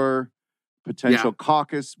bookstore... Potential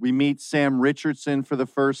caucus. We meet Sam Richardson for the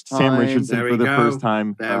first time. First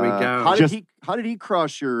time. There we go. How did he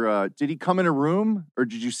cross your? Did he come in a room, or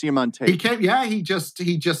did you see him on tape? He came. Yeah, he just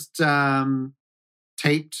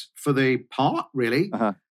taped for the part, really.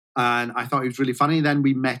 And I thought he was really funny. Then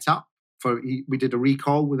we met up we did a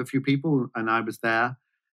recall with a few people, and I was there.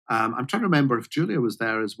 I'm trying to remember if Julia was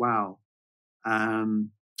there as well.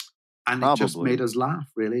 And Probably. It just made us laugh,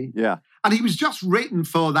 really. Yeah. And he was just written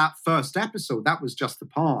for that first episode. That was just the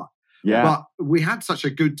part. Yeah. But we had such a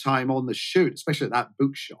good time on the shoot, especially at that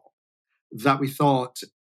bookshop, that we thought,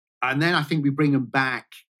 and then I think we bring him back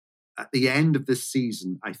at the end of this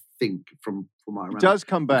season, I think, from what I remember. He does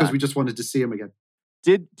come back. Because we just wanted to see him again.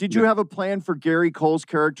 Did you have a plan for Gary Cole's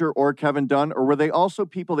character or Kevin Dunn? Or were they also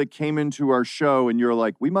people that came into our show and you're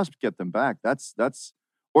like, we must get them back?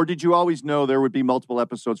 Or did you always know there would be multiple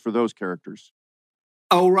episodes for those characters?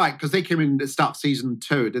 Oh, right, because they came in at the start of season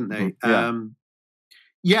 2, didn't they? Yeah.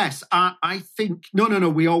 Yes, I think... No,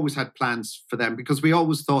 we always had plans for them because we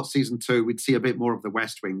always thought season 2 we'd see a bit more of the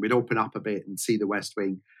West Wing. We'd open up a bit and see the West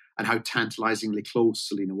Wing and how tantalizingly close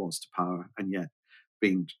Selena was to power and yet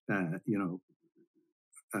being,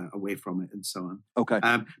 away from it and so on. Okay.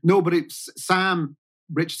 No, but it's Sam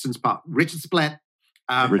Richardson's part. Richard Splett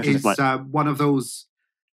is one of those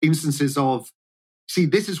instances of... See,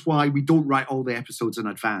 this is why we don't write all the episodes in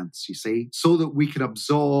advance, you see, so that we can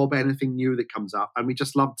absorb anything new that comes up. And we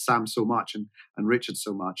just loved Sam so much and Richard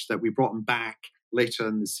so much that we brought him back later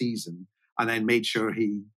in the season and then made sure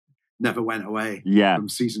he never went away from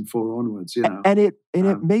season 4 onwards, you know. And it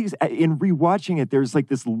makes, in rewatching it, there's like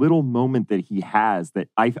this little moment that he has that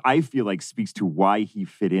I feel like speaks to why he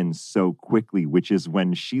fit in so quickly, which is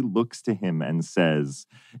when she looks to him and says,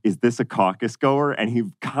 "Is this a caucus goer?" And he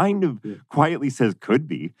kind of quietly says, "Could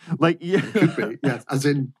be." Like, could be, yes. As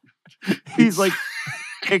in... He's like...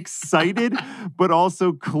 excited, but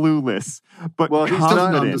also clueless. But he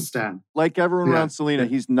doesn't understand. Like everyone around Selena,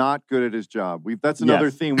 he's not good at his job. That's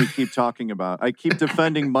another theme we keep talking about. I keep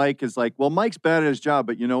defending Mike as like, well, Mike's bad at his job,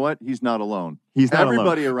 but you know what? He's not alone. He's not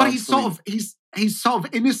everybody alone. around. But Selena. he's sort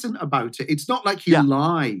of innocent about it. It's not like he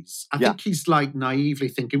lies. I think he's like naively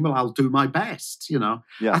thinking, well, I'll do my best, you know.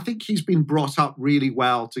 Yeah. I think he's been brought up really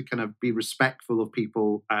well to kind of be respectful of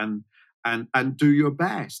people and do your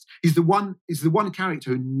best. He's the one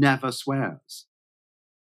character who never swears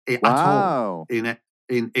at all. He never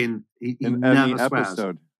swears.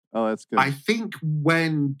 Episode. Oh, that's good. I think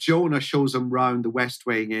when Jonah shows him round the West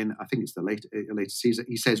Wing in, I think it's the later season,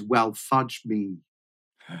 he says, "Well, fudge me."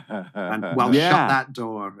 And shut that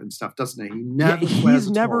door and stuff, doesn't he? He never swears.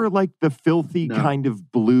 He's never like the filthy kind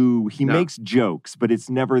of blue. He makes jokes, but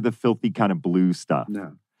it's never the filthy kind of blue stuff.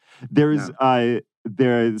 No. There's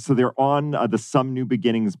they're on the Some New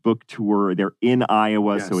Beginnings book tour. They're in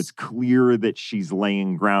Iowa, so it's clear that she's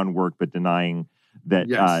laying groundwork, but denying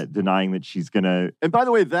that she's gonna. And by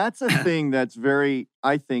the way, that's a thing that's very,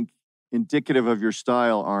 I think, indicative of your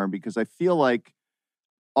style, Arm, because I feel like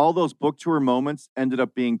all those book tour moments ended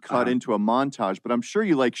up being cut into a montage. But I'm sure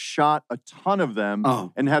you like shot a ton of them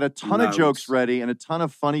and had a ton of jokes ready and a ton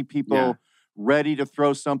of funny people ready to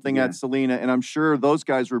throw something at Selena. And I'm sure those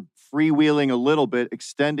guys were freewheeling a little bit,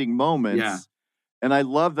 extending moments. Yeah. And I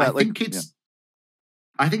love that.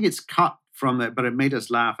 I think it's cut from it, but it made us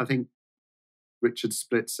laugh. I think Richard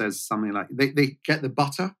Splett says something like, they get the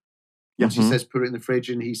butter. Yes. She says, put it in the fridge.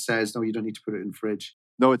 And he says, no, you don't need to put it in the fridge.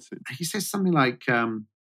 No, he says something like,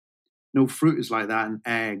 no, fruit is like that, and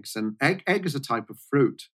eggs. And egg is a type of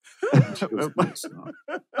fruit. And she goes, no, it's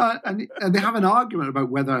not. And they have an argument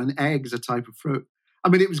about whether an egg is a type of fruit. I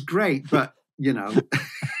mean, it was great, but, you know,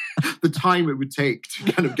 the time it would take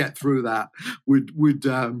to kind of get through that would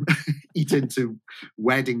eat into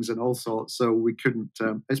weddings and all sorts. So we couldn't.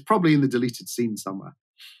 It's probably in the deleted scene somewhere.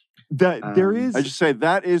 There is. I just say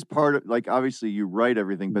that is part of, like, obviously you write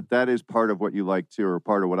everything, but that is part of what you like too, or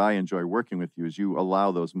part of what I enjoy working with you, is you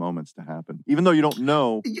allow those moments to happen, even though you don't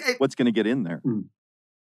know what's going to get in there.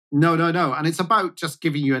 No. And it's about just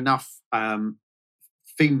giving you enough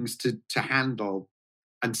things to handle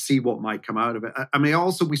and see what might come out of it. I mean,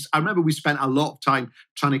 also, I remember we spent a lot of time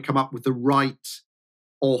trying to come up with the right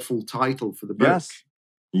awful title for the book. Yes.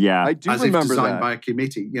 Yeah. I do as remember if designed that. by a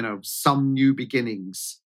committee, you know, Some New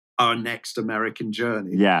Beginnings, Our Next American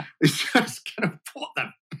Journey. Yeah. It's just kind of,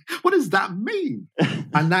 what does that mean?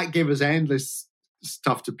 And that gave us endless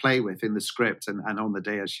stuff to play with in the script and on the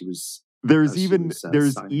day as she was. There's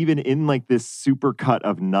even in like this super cut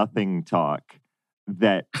of nothing talk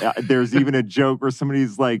that there's even a joke where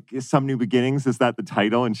somebody's like, Some New Beginnings, is that the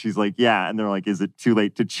title? And she's like, yeah. And they're like, is it too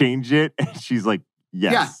late to change it? And she's like,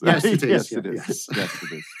 yes. Yes, it is. Yes, it is. Yes,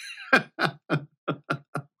 it is.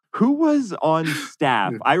 Who was on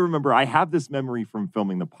staff? I remember I have this memory from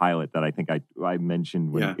filming the pilot that I think I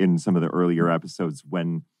mentioned in some of the earlier episodes,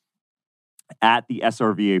 when at the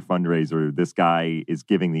SRVA fundraiser, this guy is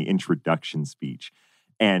giving the introduction speech.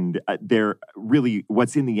 And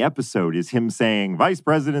what's in the episode is him saying, Vice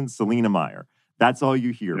President Selena Meyer. That's all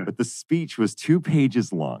you hear. Yeah. But the speech was 2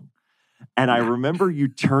 pages long. And I remember you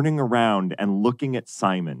turning around and looking at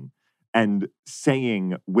Simon and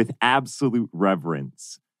saying with absolute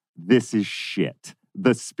reverence, this is shit.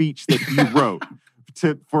 The speech that he wrote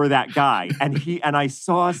for that guy. And I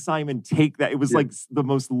saw Simon take that. It was like the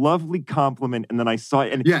most lovely compliment. And then I saw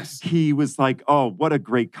it, and he was like, oh, what a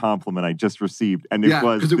great compliment I just received. And it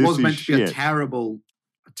was, because it was meant to be a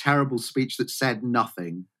terrible speech that said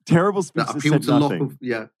nothing. Terrible speech that said nothing.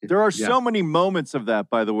 There are so many moments of that,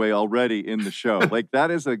 by the way, already in the show. Like, that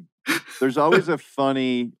is There's always a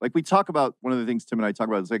funny, like we talk about, one of the things Tim and I talk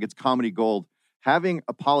about is like it's comedy gold. Having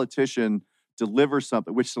a politician deliver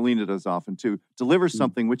something, which Selena does often too, deliver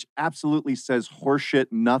something which absolutely says horseshit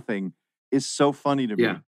nothing is so funny to me.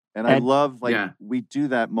 And I love, like, we do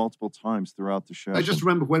that multiple times throughout the show. I just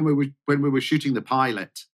remember when we were shooting the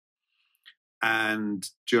pilot and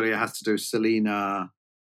Julia has to do Selena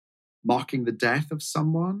mocking the death of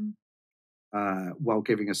someone while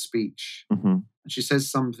giving a speech. Mm-hmm. And she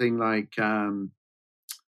says something like, who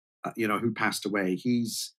passed away?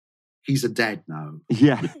 He's a dead now.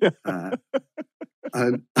 Yeah.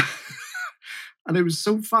 And it was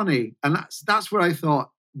so funny. And that's where I thought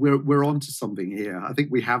we're onto something here. I think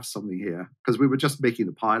we have something here because we were just making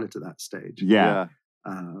the pilot at that stage. Yeah.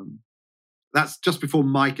 That's just before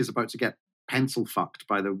Mike is about to get pencil fucked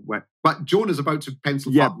by the web. But Jonah's about to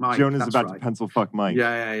pencil fuck Mike. Jonah's about to pencil fuck Mike.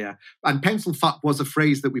 Yeah. And pencil fuck was a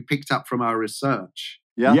phrase that we picked up from our research.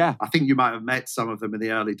 Yeah. I think you might have met some of them in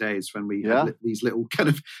the early days when we had these little kind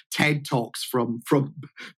of TED Talks from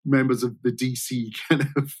members of the DC kind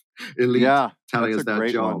of elite telling us their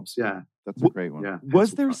jobs. Yeah. That's a great one. Yeah.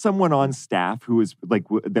 Was there someone on staff who was like,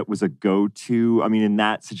 that was a go-to? I mean, in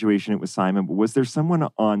that situation, it was Simon, but was there someone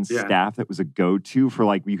on staff that was a go-to for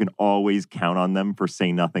like, you can always count on them for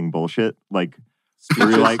say nothing bullshit? Like,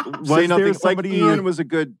 were you like, was there somebody? Like Ian was a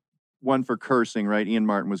good one for cursing, right? Ian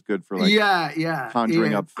Martin was good for like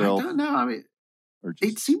conjuring up filth. I don't know. I mean,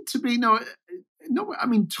 it seemed to be no. I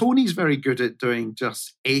mean, Tony's very good at doing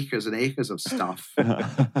just acres and acres of stuff.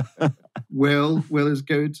 Will is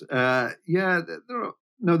good. We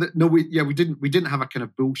didn't have a kind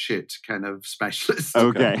of bullshit kind of specialist.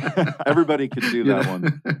 Okay. Everybody could do that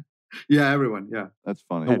one. Yeah, everyone. Yeah, that's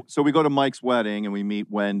funny. So we go to Mike's wedding and we meet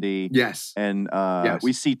Wendy. Yes, and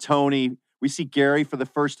we see Tony. We see Gary for the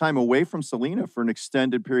first time away from Selena for an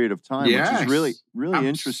extended period of time, which is really, really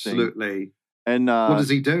interesting. Absolutely. And what does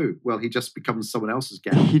he do? Well, he just becomes someone else's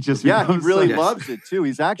Gary. He really loves it too.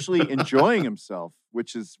 He's actually enjoying himself,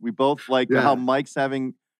 which is, we both like how Mike's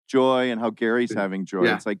having joy and how Gary's having joy.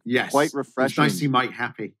 It's like quite refreshing. It's nice to see Mike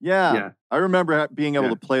happy. Yeah. I remember being able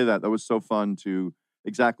to play that. That was so fun to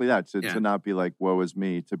not be like, woe is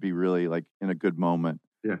me, to be really like in a good moment.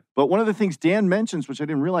 Yeah. But one of the things Dan mentions, which I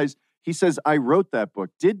didn't realize, he says, I wrote that book.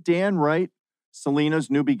 Did Dan write Selena's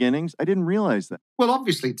New Beginnings? I didn't realize that. Well,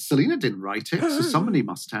 obviously, Selena didn't write it, so somebody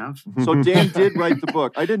must have. So Dan did write the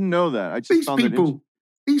book. I didn't know that. I just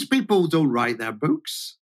these people don't write their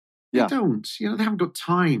books. They don't. They haven't got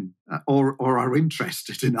time or are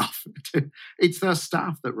interested enough. It's their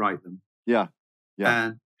staff that write them. Yeah.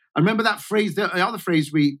 And I remember that phrase. The other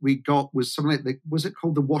phrase we got was something like, was it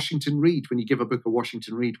called the Washington Read? When you give a book a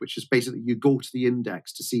Washington Read, which is basically you go to the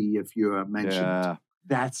index to see if you're mentioned. Yeah.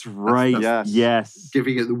 That's right. Yes.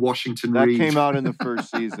 Giving it the Washington Read. Read. That came out in the first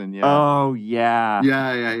season. Yeah. Oh, yeah.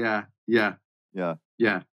 Yeah.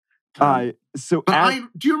 Do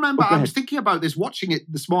you remember? I was thinking about this, watching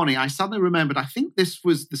it this morning. I suddenly remembered. I think this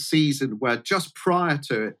was the season where just prior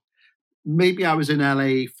to it, maybe I was in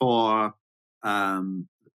LA for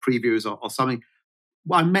previews or something.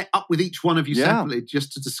 I met up with each one of you separately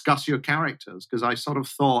just to discuss your characters, because I sort of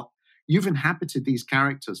thought, you've inhabited these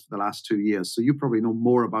characters for the last 2 years, so you probably know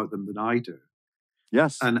more about them than I do.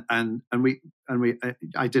 Yes. And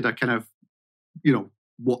I did a kind of,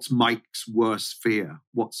 what's Mike's worst fear?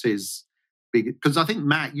 What's his big? Because I think,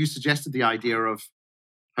 Matt, you suggested the idea of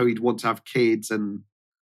how he'd want to have kids and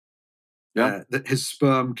that his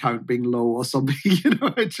sperm count being low or something.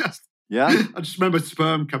 I just remember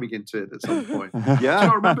sperm coming into it at some point. Yeah. Do you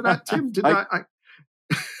not remember that, Tim?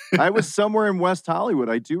 I was somewhere in West Hollywood.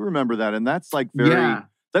 I do remember that. And that's like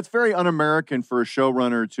that's very un-American for a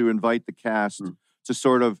showrunner to invite the cast to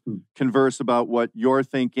sort of converse about what you're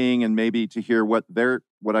thinking and maybe to hear what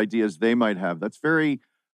ideas they might have. That's very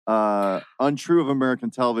untrue of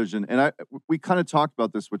American television. And we kind of talked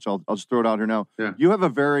about this, which I'll just throw it out here now. Yeah. You have a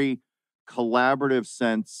very collaborative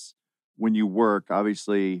sense when you work.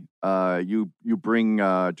 Obviously, you bring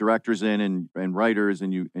directors in and writers,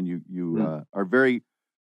 and you are very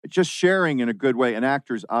just sharing in a good way. And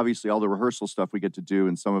actors, obviously, all the rehearsal stuff we get to do,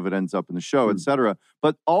 and some of it ends up in the show, et cetera.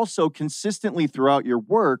 But also consistently throughout your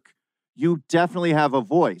work, you definitely have a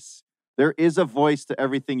voice. There is a voice to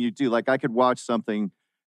everything you do. Like I could watch something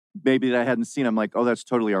maybe that I hadn't seen. I'm like, oh, that's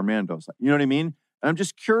totally Armando's. You know what I mean? And I'm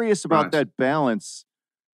just curious about that balance.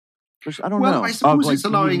 I don't know. I suppose it's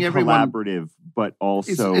allowing everyone collaborative, but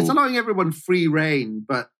also it's allowing everyone free reign,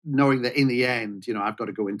 but knowing that in the end, I've got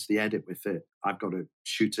to go into the edit with it. I've got to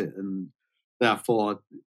shoot it, and therefore,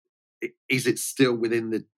 is it still within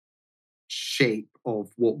the shape of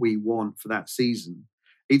what we want for that season?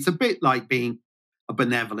 It's a bit like being a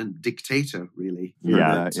benevolent dictator, really.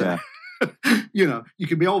 Yeah. You know, you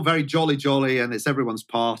can be all very jolly, and it's everyone's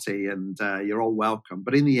party, and you're all welcome.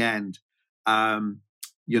 But in the end,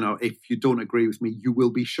 you know, if you don't agree with me, you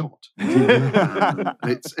will be shot.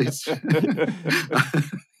 It's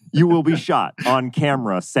You will be shot on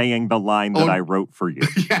camera saying the line that I wrote for you.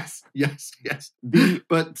 Yes.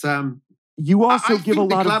 But you also give a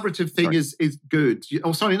lot of... The collaborative thing is good.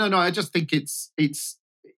 No. I just think it's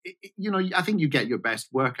you know, I think you get your best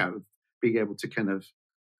work out of being able to kind of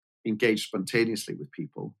engage spontaneously with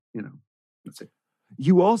people, you know. That's it.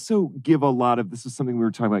 You also give a lot of, this is something we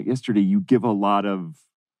were talking about yesterday, you give a lot of,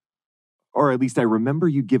 or at least I remember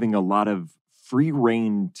you giving a lot of free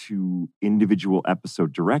reign to individual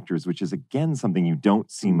episode directors, which is, again, something you don't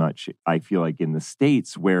see much, I feel like, in the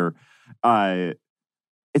States, where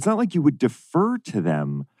it's not like you would defer to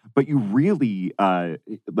them, but you really,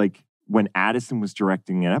 like when Addison was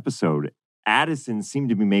directing an episode, Addison seemed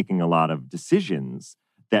to be making a lot of decisions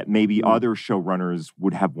that maybe other showrunners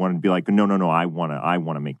would have wanted to be like, no, I want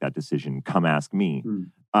to make that decision. Come ask me.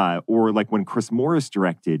 Or like when Chris Morris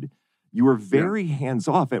directed, you were very hands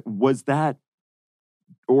off. Was that,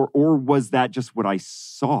 or was that just what I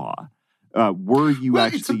saw? Were you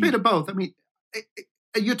actually? It's a bit of both. I mean,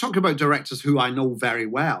 you're talking about directors who I know very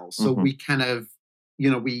well, so we kind of, you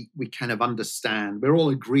know, we kind of understand. We're all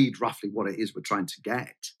agreed roughly what it is we're trying to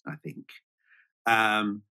get, I think,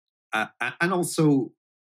 and also,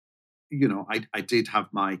 you know, I did have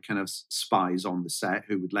my kind of spies on the set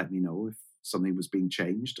who would let me know if something was being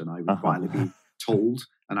changed, and I would quietly be told,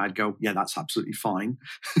 and I'd go, yeah, that's absolutely fine.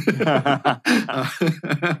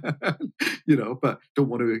 You know, but don't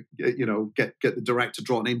want to, you know, get the director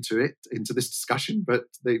drawn into this discussion. But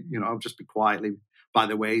they, you know, I'll just be quietly, by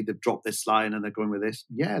the way, they've dropped this line and they're going with this.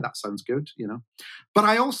 Yeah, that sounds good, you know. But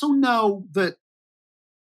I also know that,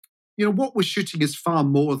 you know, what we're shooting is far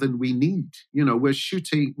more than we need. You know, we're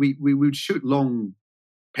shooting, we would shoot long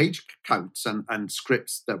page counts and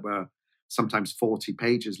scripts that were sometimes 40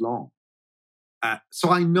 pages long. So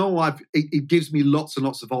I know it gives me lots and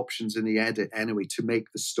lots of options in the edit anyway to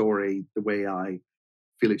make the story the way I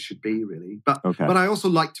feel it should be, really. But I also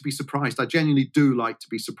like to be surprised. I genuinely do like to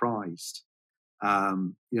be surprised.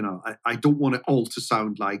 You know, I don't want it all to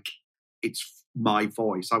sound like it's my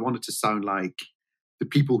voice. I want it to sound like the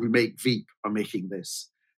people who make Veep are making this,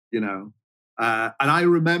 you know. And I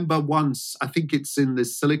remember once, I think it's in the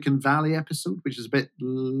Silicon Valley episode, which is a bit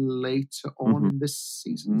later on in this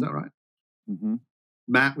season. Is that right?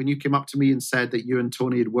 Matt, when you came up to me and said that you and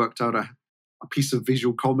Tony had worked out a piece of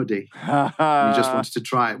visual comedy, you just wanted to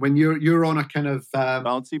try it. When you're on a kind of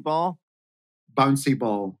bouncy ball,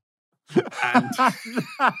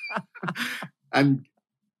 and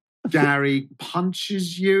Gary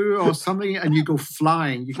punches you or something, and you go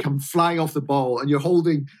flying. You come flying off the ball, and you're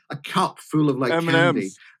holding a cup full of like M&Ms. candy,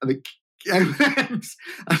 and the M&Ms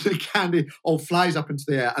and the candy all flies up into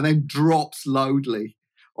the air and then drops loudly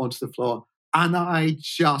onto the floor. And I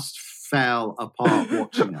just fell apart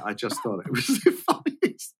watching it. I just thought it was the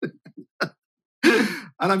funniest thing.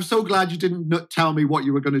 And I'm so glad you didn't tell me what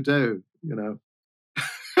you were going to do, you know.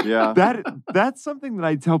 Yeah. That's something that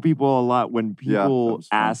I tell people a lot when people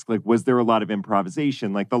ask, like, was there a lot of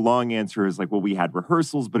improvisation? Like, the long answer is like, well, we had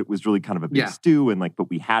rehearsals, but it was really kind of a big stew, and like, but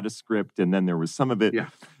we had a script, and then there was some of it. Yeah.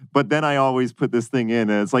 But then I always put this thing in,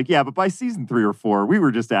 and it's like, yeah, but by season 3 or 4, we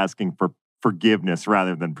were just asking for forgiveness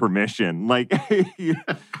rather than permission. Like, you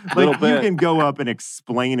can go up and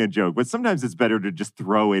explain a joke, but sometimes it's better to just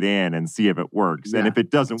throw it in and see if it works. And if it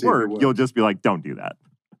doesn't work, you'll just be like, don't do that.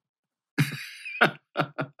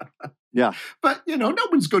 Yeah. But, you know, no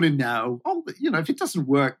one's going to know. You know, if it doesn't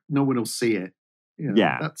work, no one will see it. You know,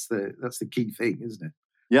 yeah. That's the key thing, isn't it?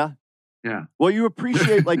 Yeah. Yeah. Well, you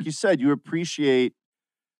appreciate, like you said,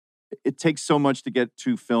 it takes so much to get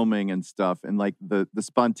to filming and stuff, and like the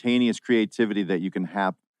spontaneous creativity that you can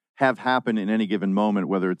have happen in any given moment,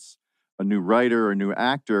 whether it's a new writer or a new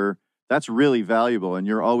actor, that's really valuable. And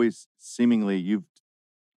you're always you've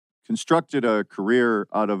constructed a career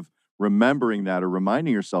out of remembering that or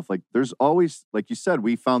reminding yourself. Like there's always, like you said,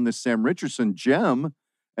 we found this Sam Richardson gem,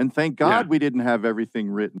 and thank God we didn't have everything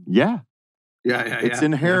written. Yeah. It's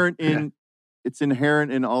inherent in it's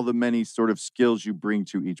inherent in all the many sort of skills you bring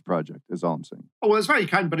to each project, is all I'm saying. Oh, well, it's very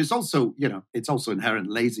kind, but it's also, you know, it's also inherent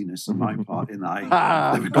laziness on my part in that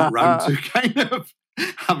I never got around to kind of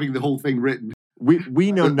having the whole thing written.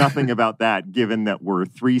 We know nothing about that, given that we're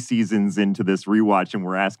 3 seasons into this rewatch and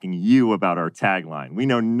we're asking you about our tagline. We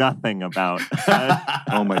know nothing about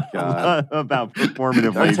oh my God. About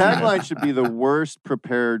performative Our laziness. Tagline should be the worst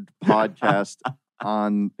prepared podcast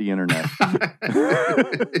on the internet.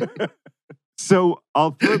 So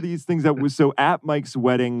I'll throw these things out. So at Mike's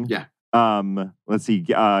wedding, let's see.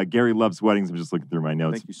 Gary loves weddings. I'm just looking through my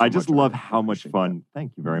notes. Thank you so I just much, love Arvin. how much fun.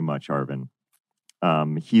 Thank you very much, Arvin.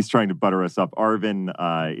 He's trying to butter us up. Arvin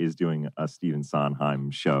is doing a Stephen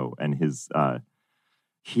Sondheim show, and he's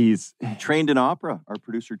trained in opera. Our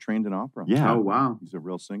producer trained in opera. Yeah. Oh, wow. He's a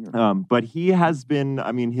real singer. But he has been,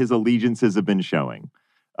 his allegiances have been showing.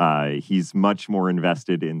 He's much more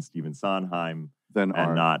invested in Stephen Sondheim and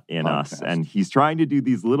not in podcast. us. And he's trying to do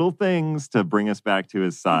these little things to bring us back to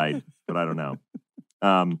his side, but I don't know.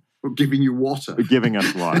 We're giving you water. Giving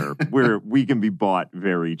us water. We can be bought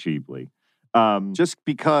very cheaply. Just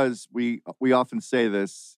because we often say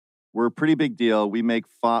this, we're a pretty big deal. We made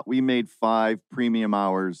 5 premium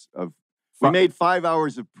hours of. We made 5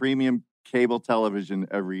 hours of premium cable television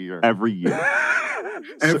every year. Every year.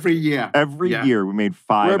 Every year. Every year we made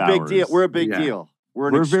 5 hours. We're a big deal. We're a big deal. We're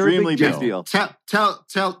an extremely big deal. Tell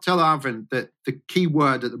Arvin that the key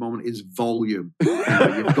word at the moment is volume.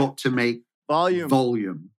 You've got to make volume.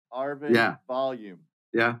 Arvin, volume.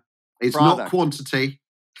 Yeah. It's Product. not quantity.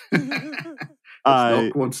 It's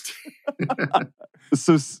not quantity.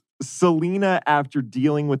 So Selena, after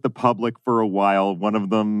dealing with the public for a while, one of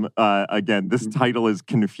them, again, this title is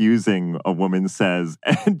confusing, a woman says,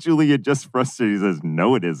 and Julia just frustrated says,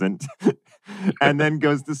 no, it isn't. And then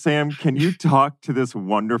goes to Sam, can you talk to this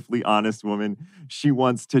wonderfully honest woman? She's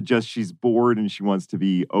bored and she wants to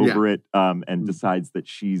be over it, and decides that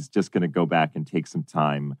she's just going to go back and take some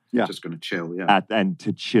time. Yeah. Just going to chill, and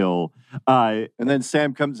to chill. And then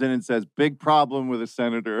Sam comes in and says, big problem with a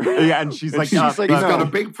senator. Yeah, and she's like, he's got a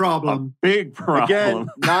big problem. A big problem. Again,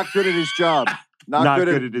 not good at his job. Not good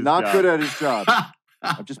at his job.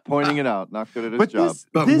 I'm just pointing it out. Not good at his job.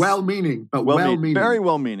 But well-meaning. Very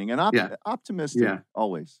well-meaning and optimistic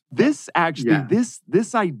always. This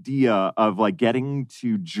this idea of like getting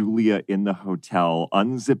to Julia in the hotel,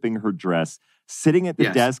 unzipping her dress, sitting at the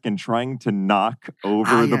desk and trying to knock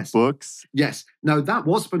over the books. Yes. No, that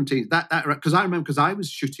was spontaneous. That because I remember, because I was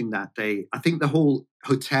shooting that day. I think the whole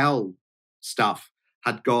hotel stuff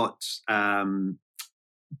had got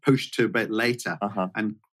pushed to a bit later,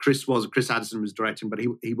 and Chris Addison was directing, but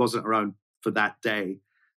he wasn't around for that day.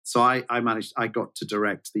 So I got to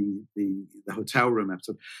direct the hotel room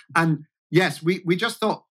episode. And yes, we just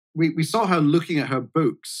thought, we saw her looking at her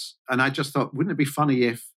books, and I just thought, wouldn't it be funny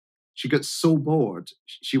if she gets so bored,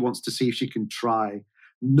 she wants to see if she can try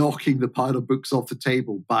knocking the pile of books off the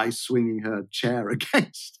table by swinging her chair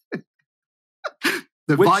against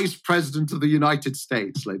the Vice President of the United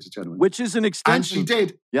States, ladies and gentlemen. Which is an extension. And she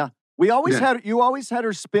did. Yeah. You always had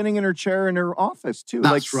her spinning in her chair in her office too.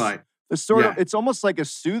 That's right. The sort of, it's almost like a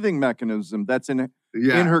soothing mechanism that's in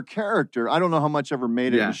her character. I don't know how much ever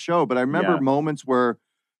made it in the show, but I remember moments where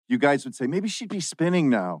you guys would say, maybe she'd be spinning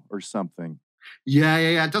now or something.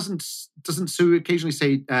 Yeah. Doesn't Sue occasionally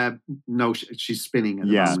say, no, she's spinning?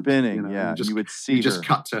 Spinning, you would see her. Just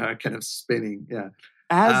cut to her kind of spinning, go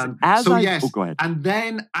ahead. And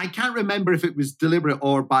then I can't remember if it was deliberate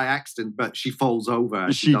or by accident, but she falls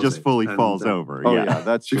over. She just fully falls over.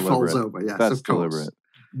 That's she deliberate. falls over. Yes, that's of course. Deliberate.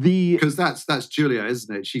 Because that's Julia,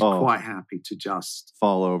 isn't it? She's quite happy to just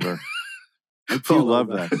fall over. I do love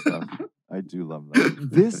that stuff. I do love that.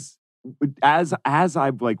 This, as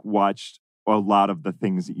I've like watched a lot of the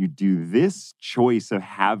things that you do, this choice of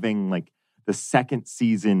having like the second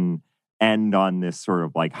season end on this sort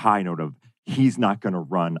of like high note of, he's not going to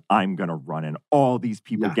run, I'm going to run. And all these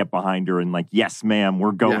people get behind her and like, yes, ma'am,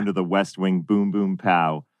 we're going to the West Wing, boom, boom,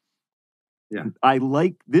 pow. Yeah. I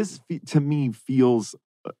like this, to me, feels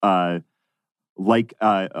like,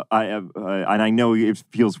 and I know it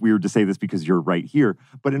feels weird to say this because you're right here,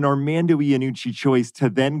 but an Armando Iannucci choice to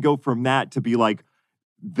then go from that to be like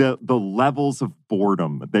the levels of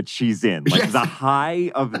boredom that she's in. Like the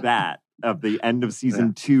high of that, of the end of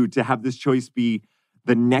season 2, to have this choice be,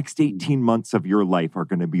 the next 18 months of your life are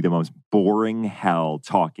going to be the most boring hell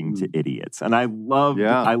talking to idiots. And I loved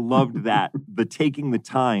that, the taking the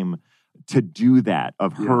time to do that,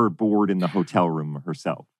 of her bored in the hotel room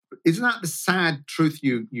herself. Isn't that the sad truth?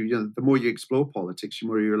 You know, the more you explore politics, the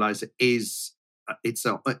more you realize it's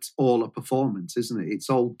all a performance, isn't it? It's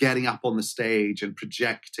all getting up on the stage and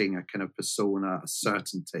projecting a kind of persona, a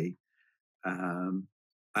certainty,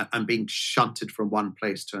 and being shunted from one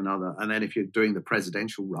place to another. And then if you're doing the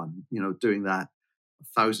presidential run, you know, doing that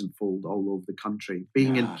 1,000-fold all over the country,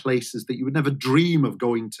 being in places that you would never dream of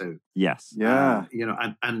going to. Yes. Yeah. You know,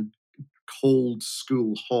 and cold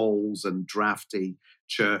school halls and drafty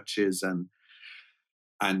churches. And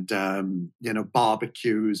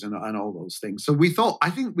barbecues and all those things. So I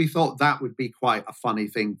think we thought that would be quite a funny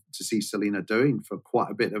thing to see Selena doing for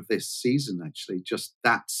quite a bit of this season, actually. Just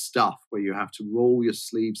that stuff where you have to roll your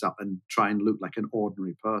sleeves up and try and look like an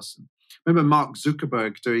ordinary person. Remember Mark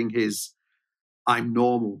Zuckerberg doing his I'm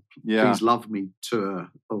Normal, Please Love Me tour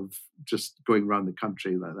of just going around the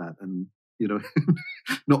country like that and,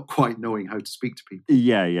 not quite knowing how to speak to people.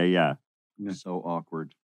 Yeah. So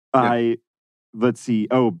awkward. Let's see.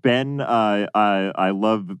 Oh, Ben. I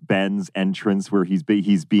love Ben's entrance where he's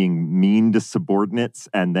being mean to subordinates,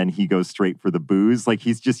 and then he goes straight for the booze. Like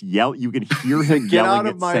he's just yell. You can hear him Get yelling out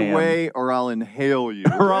of at my Sam. way, or I'll inhale you.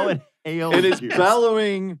 Or I'll inhale. It is you.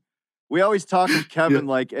 bellowing. We always talk with Kevin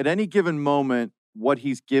like at any given moment, what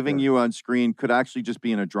he's giving you on screen could actually just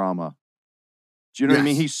be in a drama. Do you know what I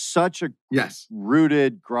mean? He's such a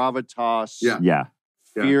rooted gravitas.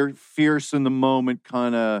 Fierce in the moment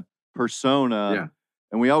kind of persona. Yeah.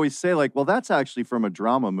 And we always say like, well, that's actually from a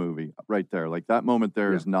drama movie right there. Like that moment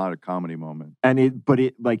there is not a comedy moment. And it's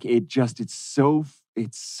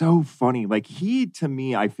so funny. Like he, to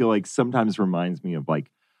me, I feel like sometimes reminds me of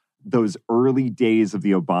like those early days of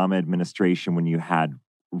the Obama administration when you had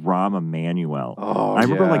Rahm Emanuel. I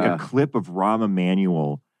remember like a clip of Rahm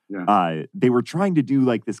Emanuel. They were trying to do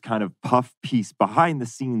like this kind of puff piece behind the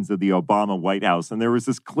scenes of the Obama White House. And there was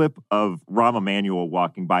this clip of Rahm Emanuel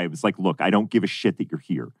walking by. It was like, look, I don't give a shit that you're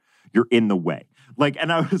here. You're in the way. Like,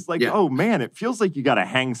 and I was like, oh man, it feels like you got to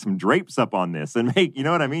hang some drapes up on this and make, you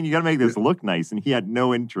know what I mean? You got to make this look nice. And he had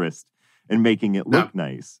no interest in making it look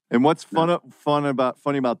nice. And what's funny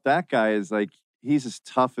about that guy is like, he's as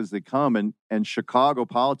tough as they come. And Chicago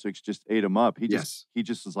politics just ate him up. He just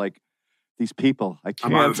was like, these people, I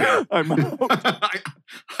can't. I'm out.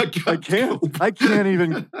 I can't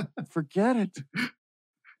even forget it.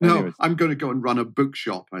 No, Anyways. I'm going to go and run a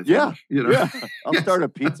bookshop, I think. Yeah. I'll start a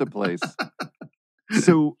pizza place.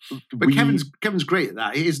 So, but Kevin's great at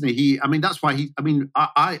that, isn't he? That's why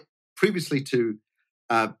I previously to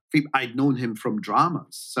Veep, I'd known him from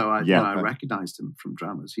dramas. So I recognized him from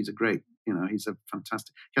dramas. He's he's a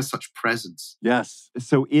fantastic, he has such presence. Yes.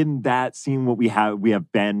 So in that scene, what we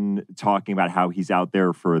have Ben talking about how he's out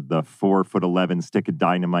there for the 4'11" stick of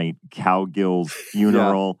dynamite cowgill's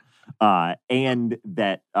funeral. And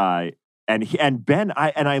that, and Ben,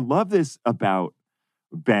 I love this about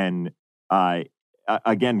Ben,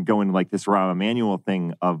 again, going like this Rahm Emanuel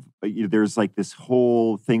thing of, there's like this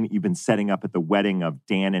whole thing that you've been setting up at the wedding of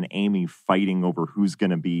Dan and Amy fighting over who's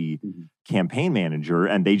going to be campaign manager,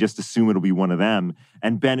 and they just assume it'll be one of them.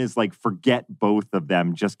 And Ben is like, forget both of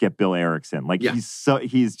them, just get Bill Erickson. Like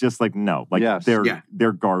he's just like, no, like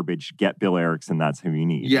they're garbage. Get Bill Erickson. That's who you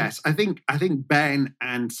need. Yes, I think Ben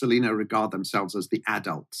and Selena regard themselves as the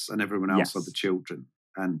adults, and everyone else are the children.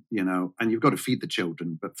 And, and you've got to feed the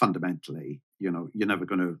children, but fundamentally, you're never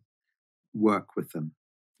going to work with them.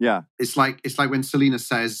 Yeah. It's like when Selena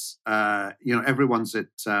says, everyone's at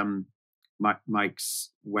Mike's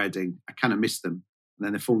wedding. I kind of miss them. And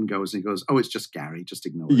then the phone goes and he goes, oh, it's just Gary. Just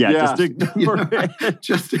ignore it. Yeah. Just ignore it.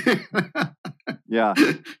 Just, in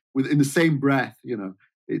the same breath,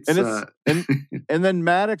 it's, and then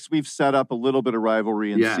Maddox, we've set up a little bit of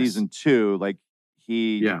rivalry in season 2. Like,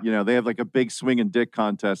 they have like a big swing and dick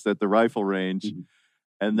contest at the rifle range. Mm-hmm.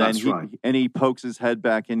 And then he pokes his head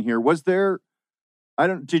back in here.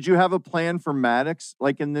 Did you have a plan for Maddox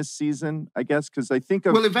like in this season, I guess? Because I think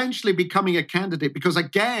eventually becoming a candidate, because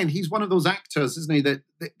again, he's one of those actors, isn't he, that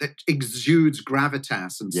exudes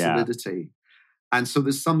gravitas and solidity. And so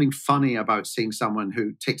there's something funny about seeing someone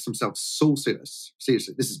who takes himself so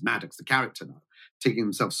seriously. This is Maddox, the character now, taking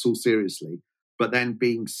himself so seriously, but then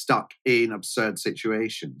being stuck in absurd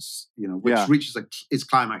situations, which reaches its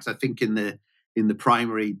climax, I think, in the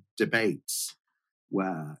primary debates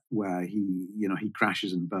where he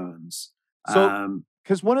crashes and burns. So,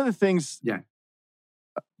 because one of the things,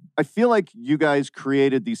 I feel like you guys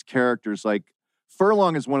created these characters. Like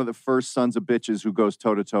Furlong is one of the first sons of bitches who goes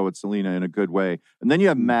toe to toe with Selena in a good way, and then you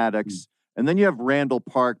have Maddox. And then you have Randall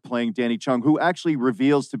Park playing Danny Chung, who actually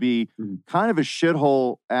reveals to be kind of a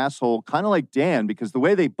shithole asshole, kind of like Dan, because the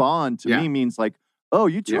way they bond to me means like, oh,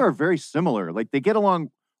 you two are very similar. Like they get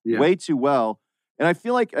along way too well. And I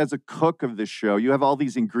feel like as a cook of this show, you have all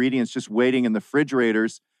these ingredients just waiting in the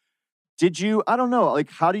refrigerators. I don't know,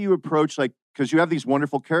 like how do you approach, like, because you have these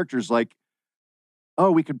wonderful characters like,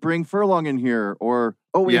 oh, we could bring Furlong in here, or,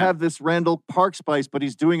 oh, we have this Randall Park spice, but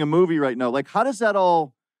he's doing a movie right now. Like, how does that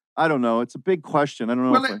all... I don't know. It's a big question. I don't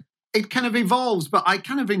know. Well, it kind of evolves, but I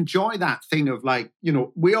kind of enjoy that thing of like,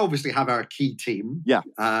 we obviously have our key team. Yeah.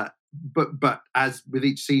 But as with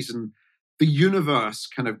each season, the universe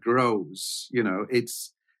kind of grows. You know,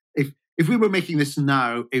 it's if we were making this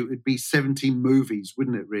now, it would be 17 movies,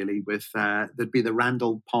 wouldn't it? Really, with there'd be the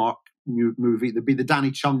Randall Park movie, there'd be the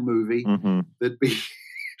Danny Chung movie, there'd be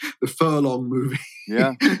the Furlong movie.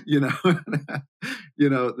 Yeah, you know,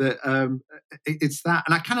 it's that,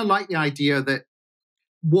 and I kind of like the idea that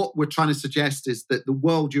what we're trying to suggest is that the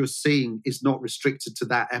world you're seeing is not restricted to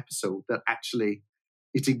that episode, that actually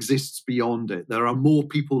it exists beyond it. There are more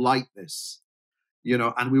people like this, you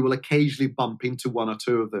know, and we will occasionally bump into one or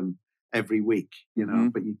two of them every week, you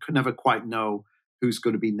know, but you could never quite know who's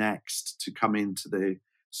going to be next to come into the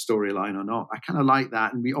storyline or not. I kind of like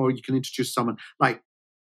that. Or you can introduce someone like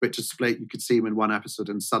Richard Splate. You could see him in one episode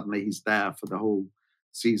and suddenly he's there for the whole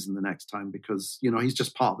season the next time because, you know, he's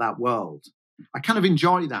just part of that world. I kind of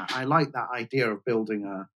enjoy that. I like that idea of building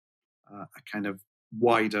a kind of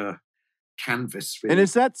wider canvas. Really. And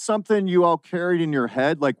is that something you all carried in your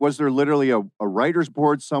head? Like, was there literally a writer's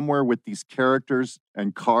board somewhere with these characters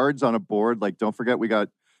and cards on a board? Like, don't forget we got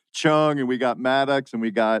Chung and we got Maddox and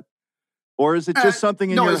we got... Or is it just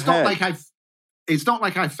something in your head? It's not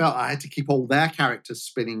like I felt I had to keep all their characters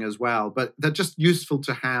spinning as well, but they're just useful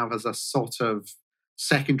to have as a sort of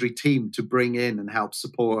secondary team to bring in and help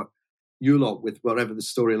support you lot with whatever the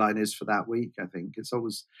storyline is for that week. I think it's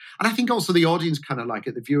always, and I think also the audience kind of like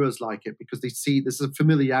it, the viewers like it because they see there's a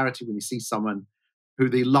familiarity when you see someone who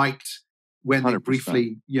they liked when 100%. They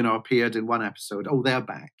briefly, you know, appeared in one episode. Oh, they're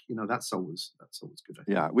back. You know, that's always good. I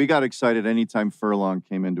think. Yeah, we got excited anytime Furlong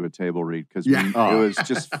came into a table read because it was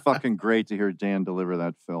just fucking great to hear Dan deliver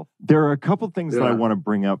that filth. There are a couple things that I want to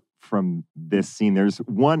bring up from this scene. There's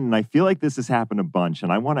one, and I feel like this has happened a bunch,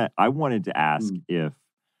 and I wanted to ask if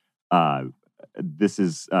this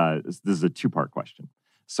is a two-part question.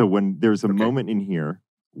 So when there's a moment in here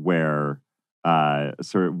where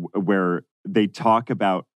where they talk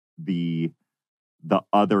about the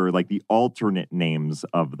other, like the alternate names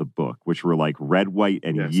of the book, which were like Red, White,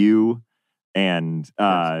 and You, and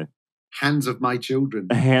Hands of My Children,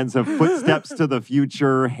 Hands of Footsteps to the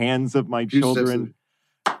Future, Hands of My Children.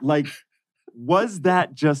 Like, was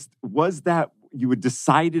that you had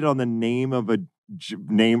decided on the name of a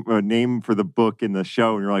name for the book in the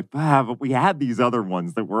show, and you're like, but we had these other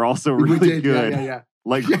ones that were also really good. Yeah.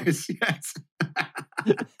 Like, yes.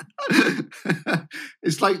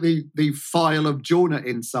 It's like the file of Jonah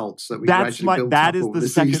insults that we gradually built that up is over the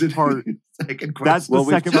second season. part. Second that's the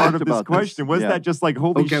second part of this question. This. Was that just like,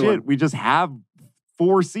 holy shit, we just have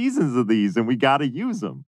 4 seasons of these and we got to use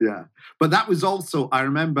them? Yeah, but that was also, I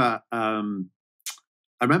remember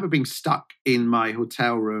being stuck in my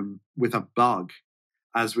hotel room with a bug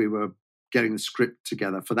as we were getting the script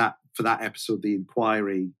together for that episode, the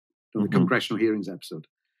inquiry, the congressional hearings episode.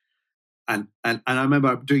 And I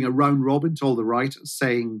remember doing a round robin to all the writers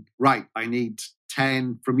saying, right, I need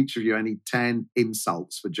 10 from each of you. I need 10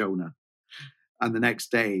 insults for Jonah. And the next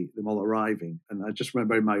day, them all arriving. And I just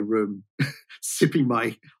remember in my room sipping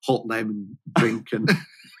my hot lemon drink and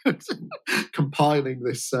compiling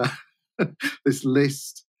this this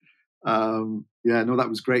list. That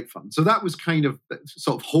was great fun. So that was kind of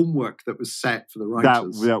sort of homework that was set for the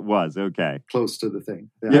writers. That was, okay. Close to the thing.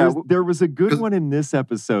 Yeah. There was a good one in this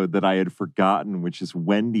episode that I had forgotten, which is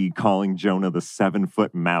Wendy calling Jonah the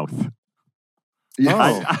 7-foot mouth.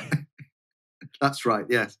 Yeah. That's right,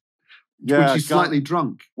 yes. Yeah, when she's slightly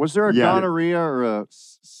drunk. Was there a gonorrhea or a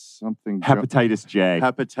something? Hepatitis J.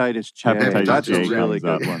 Hepatitis J. That's a really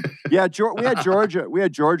good one. Yeah, we had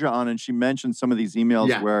Georgia on, and she mentioned some of these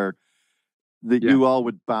emails where you all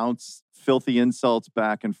would bounce filthy insults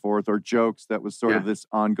back and forth or jokes that was sort of this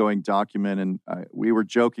ongoing document. And we were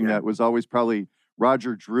joking that it was always probably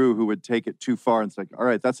Roger Drew who would take it too far and it's like, all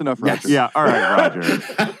right, that's enough, Roger. Yeah, all right, Roger.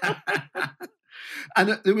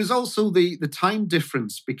 And there was also the time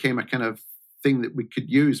difference became a kind of thing that we could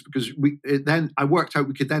use because I worked out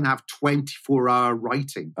we could then have 24-hour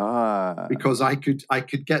writing because I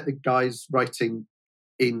could get the guys writing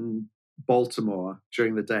in Baltimore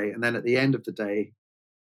during the day, and then at the end of the day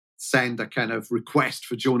send a kind of request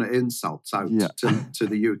for Jonah insults out to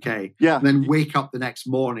the UK. Yeah, and then wake up the next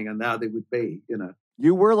morning and there they would be. You know,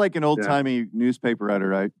 you were like an old-timey newspaper editor,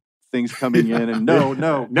 right? Things coming in and no,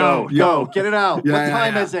 get it out. What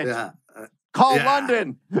time is it? Call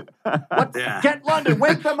London. Get London.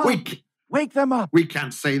 Wake them up. Wake them up. We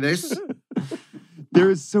can't say this.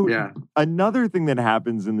 There's another thing that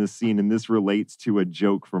happens in this scene, and this relates to a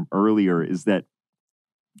joke from earlier, is that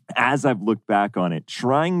as I've looked back on it,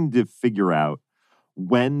 trying to figure out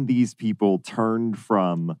when these people turned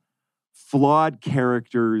from flawed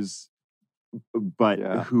characters but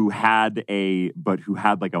who had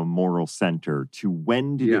like a moral center, to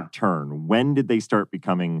when did it turn? When did they start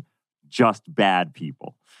becoming just bad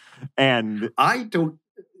people? And I don't.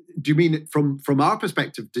 Do you mean from our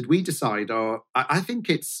perspective? Did we decide, or I think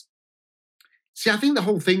it's? See, I think the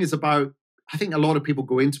whole thing is about. I think a lot of people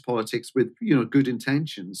go into politics with good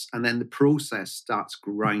intentions, and then the process starts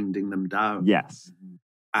grinding them down. Yes,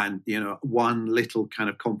 and one little kind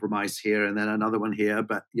of compromise here, and then another one here,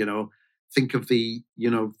 but think of the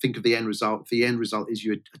end result. If the end result is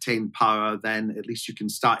you attain power, then at least you can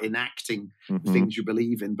start enacting the things you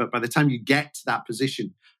believe in. But by the time you get to that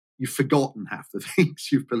position, you've forgotten half the things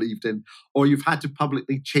you've believed in, or you've had to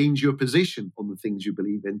publicly change your position on the things you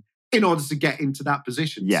believe in order to get into that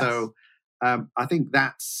position. Yes. So I think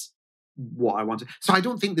that's what I wanted. So I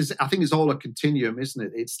don't think I think it's all a continuum, isn't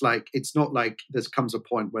it? It's not like there comes a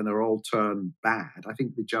point when they're all turned bad. I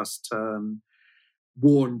think they just turn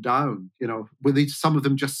worn down, where some of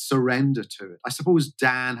them just surrender to it. I suppose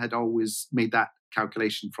Dan had always made that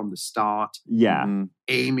calculation from the start. Yeah. Mm-hmm.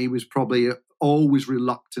 Amy was probably always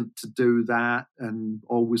reluctant to do that, and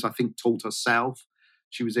always, I think, told herself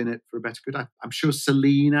she was in it for a better good. I'm sure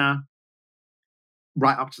Selena,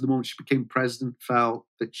 right up to the moment she became president, felt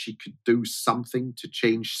that she could do something to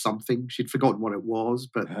change something. She'd forgotten what it was,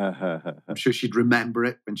 but I'm sure she'd remember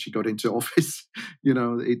it when she got into office.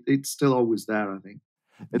 It's still always there, I think.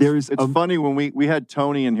 It's funny when we had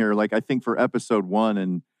Tony in here, like I think for episode 1,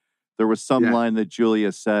 and there was some line that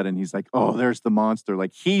Julia said, and he's like, "Oh, there's the monster."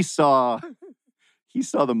 Like he saw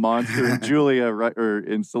the monster in Julia or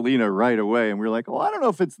in Selena right away, and we were like, "Oh, I don't know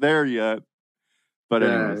if it's there yet." But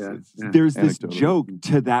anyways, there's this joke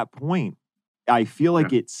to that point. I feel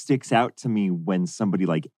like it sticks out to me when somebody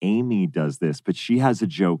like Amy does this, but she has a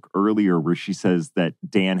joke earlier where she says that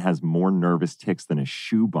Dan has more nervous tics than a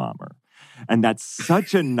shoe bomber. And that's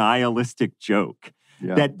such a nihilistic joke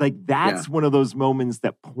that that's one of those moments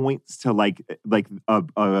that points to like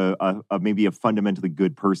a maybe a fundamentally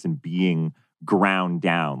good person being ground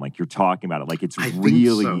down. Like you're talking about it. Like it's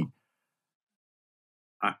really...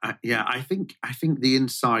 I think the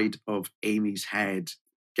inside of Amy's head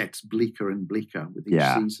gets bleaker and bleaker with each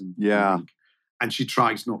season. Yeah. And she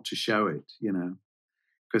tries not to show it,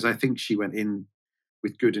 because I think she went in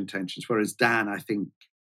with good intentions, whereas Dan, I think,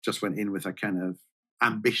 just went in with a kind of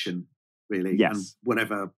ambition, really. Yes. And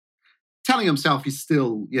whatever, telling himself he's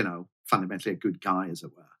still, fundamentally a good guy, as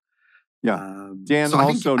it were. Yeah. Dan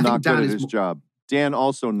also not good at his job. Dan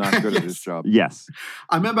also not good at his job. Yes.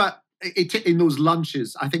 I remember in those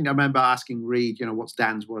lunches, I remember asking Reed, what's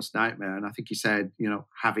Dan's worst nightmare? And I think he said,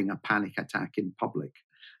 having a panic attack in public,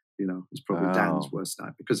 is probably Dan's worst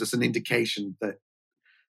nightmare, because it's an indication that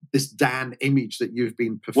this Dan image that you've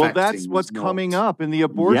been perfecting. Well, that's what's coming up in the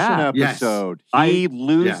abortion episode. Yes. He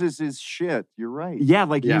loses his shit. You're right.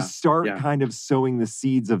 Yeah, you start kind of sowing the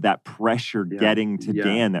seeds of that pressure getting to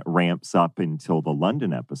Dan that ramps up until the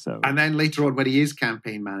London episode. And then later on, when he is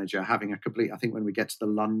campaign manager, having a complete, I think when we get to the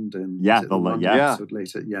London, London episode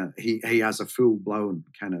later, he has a full-blown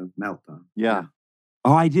kind of meltdown. Yeah.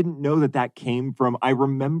 Oh, I didn't know that came from, I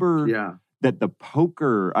remember... that the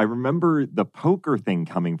poker thing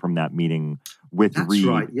coming from that meeting with Reed.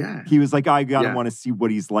 Right, yeah. He was like, I gotta want to see what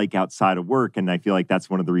he's like outside of work. And I feel like that's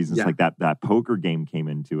one of the reasons like that poker game came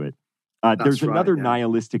into it. There's another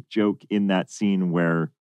nihilistic joke in that scene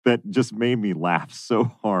that just made me laugh so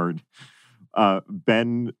hard.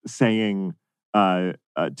 Ben saying,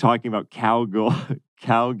 talking about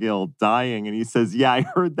Cowgill dying, and he says, "Yeah, I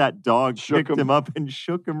heard that dog picked him up and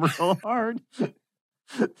shook him real hard."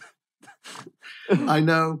 I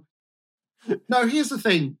know. No, here's the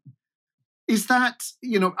thing. Is that,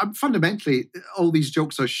 fundamentally, all these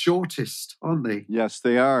jokes are shortest, aren't they? Yes,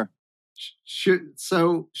 they are.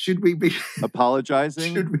 Should we be...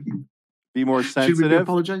 apologizing? Should we be more sensitive? Should we be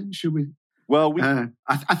apologizing? Should we? Well,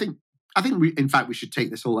 I think we should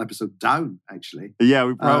take this whole episode down, actually. Yeah,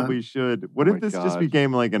 we probably should. What if this just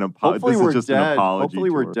became like an apology? Hopefully we're dead. An apology Hopefully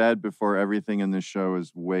tour. We're dead before everything in this show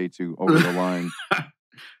is way too over the line.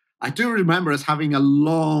 I do remember us having a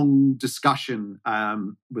long discussion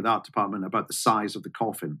with art department about the size of the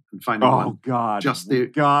coffin and finding when the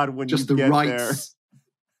right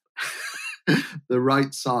the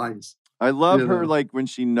right size. I love her when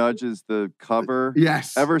she nudges the cover,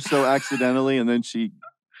 yes, ever so accidentally, and then she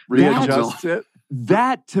readjusts it.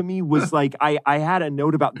 that to me was like, I had a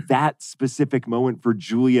note about that specific moment for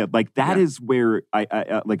Julia. Like that is where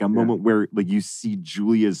I like a moment where like you see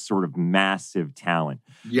Julia's sort of massive talent.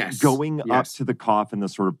 Yes. Going up to the coffin, the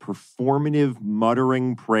sort of performative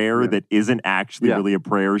muttering prayer that isn't actually really a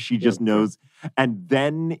prayer. She just knows. And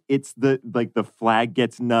then it's the flag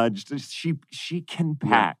gets nudged. She can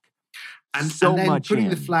pack and then much putting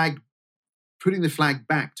in. the flag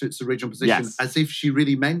back to its original position as if she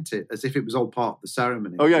really meant it, as if it was all part of the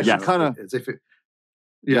ceremony. Oh yeah, she kind of as if it.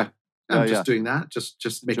 I'm just doing that,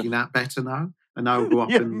 just making that better now. And now I'll go up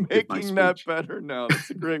and give my making that speech. better now.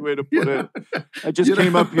 That's a great way to put it. I just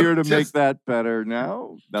came up here to make that better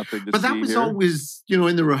now. Nothing to see. But that was here. always,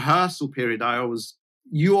 in the rehearsal period,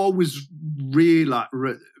 you always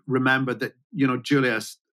remember that, Julia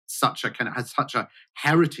has such a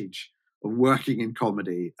heritage of working in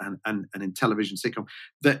comedy and in television sitcom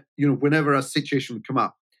that, whenever a situation would come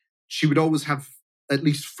up, she would always have at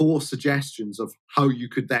least 4 suggestions of how you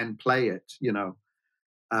could then play it,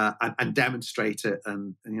 and demonstrate it.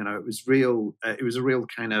 And it was a real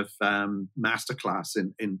kind of masterclass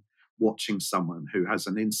in watching someone who has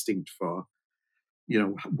an instinct for,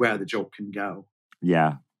 where the joke can go.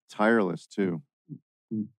 Yeah. Tireless too.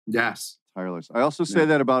 Yes. Tireless. I also say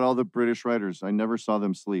that about all the British writers. I never saw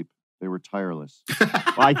them sleep. They were tireless.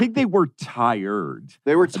 Well, I think they were tired.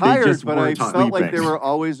 They were tired, but I sleeping. felt like they were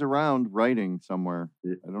always around writing somewhere.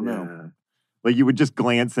 I don't know. Like you would just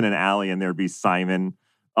glance in an alley and there'd be Simon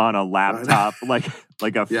on a laptop,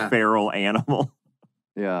 like a feral animal.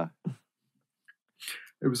 Yeah.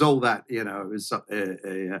 It was all that, it was,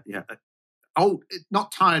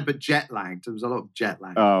 not tired, but jet lagged. There was a lot of jet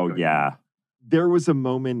lag. Oh, yeah. There was a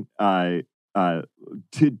moment to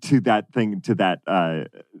that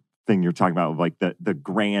thing you're talking about, like the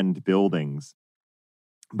grand buildings,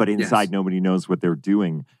 but inside nobody knows what they're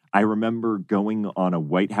doing. I remember going on a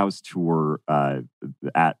White House tour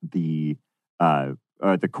at the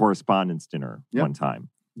Correspondents' Dinner one time.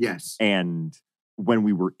 Yes. And when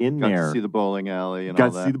we were in there... Got to see the bowling alley and all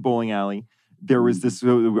that. Got to see the bowling alley. There was this...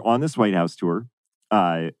 On this White House tour,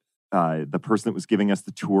 the person that was giving us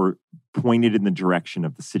the tour pointed in the direction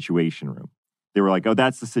of the Situation Room. They were like, oh,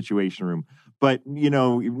 that's the Situation Room. But,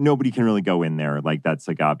 nobody can really go in there. Like, that's,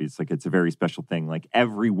 like, obvious. Like, it's a very special thing. Like,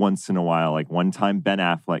 every once in a while, like, one time Ben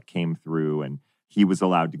Affleck came through and he was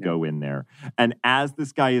allowed to go in there. And as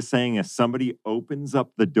this guy is saying this, somebody opens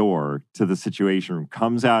up the door to the Situation Room,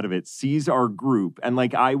 comes out of it, sees our group. And,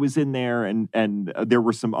 like, I was in there and there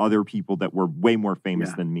were some other people that were way more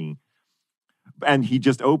famous than me. And he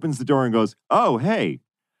just opens the door and goes, oh, hey,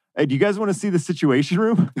 do you guys want to see the Situation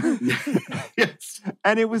Room? Yes.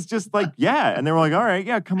 And it was just like, And they were like, all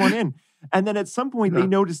right, come on in. And then at some point they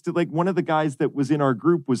noticed that like one of the guys that was in our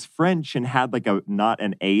group was French and had like not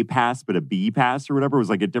an A pass, but a B pass or whatever. It was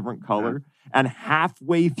like a different color. And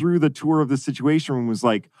halfway through the tour of the Situation Room was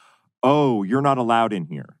like, oh, you're not allowed in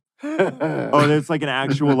here. Oh, there's like an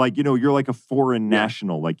actual, like, you're like a foreign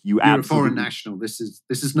national. Like you're a foreign national. This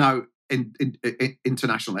is now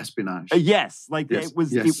international espionage. Yes, like it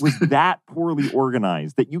was that poorly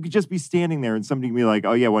organized that you could just be standing there and somebody could be like,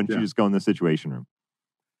 oh yeah, why don't you just go in the Situation Room?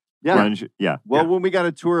 Yeah. Well, when we got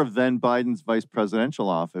a tour of then Biden's vice presidential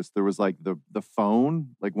office, there was like the phone,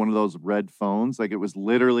 like one of those red phones. Like it was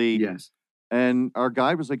literally And our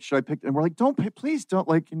guide was like, should I pick? And we're like, please don't.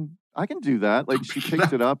 Like, I can do that. Like she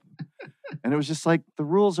picked it up. And it was just like, the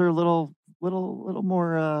rules are a little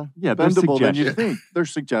more bendable than you think.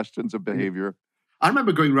 There's suggestions of behavior. I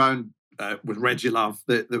remember going around with Reggie Love,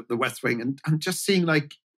 the West Wing, and just seeing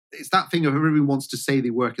like, it's that thing of everyone wants to say they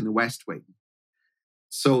work in the West Wing.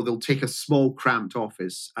 So they'll take a small cramped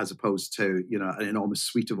office as opposed to, an enormous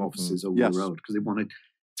suite of offices over the road because they want to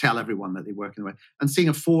tell everyone that they work in the West. And seeing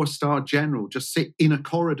a 4-star general just sit in a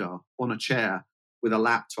corridor on a chair with a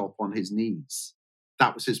laptop on his knees.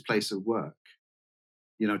 That was his place of work.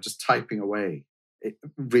 Just typing away, it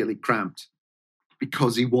really cramped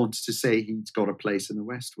because he wanted to say he's got a place in the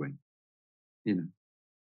West Wing.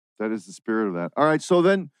 That is the spirit of that. All right. So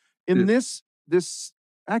then in this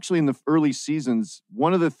actually in the early seasons,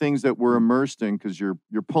 one of the things that we're immersed in, because you're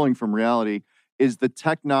pulling from reality, is the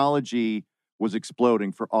technology was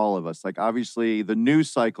exploding for all of us. Like obviously the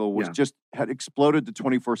news cycle was had exploded to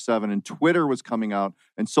 24/7 and Twitter was coming out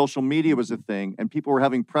and social media was a thing and people were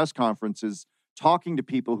having press conferences talking to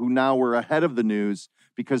people who now were ahead of the news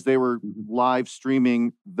because they were live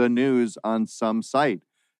streaming the news on some site.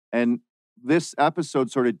 And this episode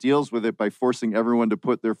sort of deals with it by forcing everyone to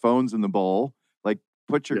put their phones in the bowl. Like,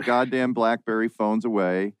 put your goddamn BlackBerry phones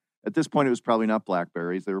away. At this point, it was probably not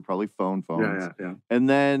BlackBerries. They were probably phones. Yeah. And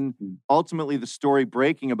then ultimately the story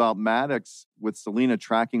breaking about Maddox with Selena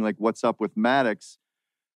tracking like what's up with Maddox.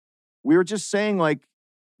 We were just saying like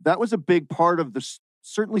that was a big part of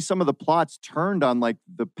certainly some of the plots turned on like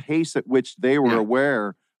the pace at which they were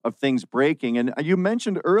aware of things breaking. And you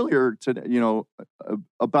mentioned earlier today,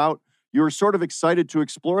 about you were sort of excited to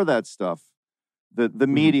explore that stuff, the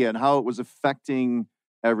media and how it was affecting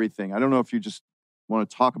everything. I don't know if you just want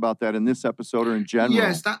to talk about that in this episode or in general.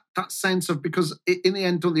 Yes, that sense of, because in the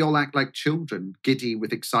end, don't they all act like children, giddy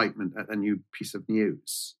with excitement at a new piece of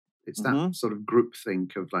news? It's that sort of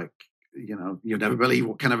groupthink of like, you'll never believe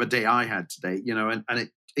what kind of a day I had today, and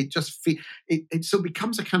it just it so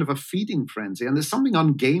becomes a kind of a feeding frenzy, and there's something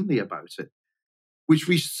ungainly about it, which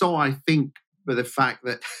we saw, I think, by the fact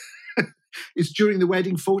that it's during the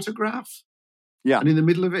wedding photograph, and in the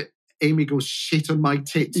middle of it, Amy goes, "Shit on my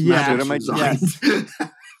tits." Yeah, on my tits.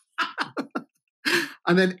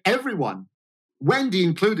 And then everyone, Wendy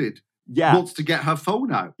included, wants to get her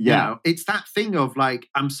phone out. Yeah. It's that thing of like,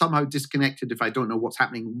 I'm somehow disconnected if I don't know what's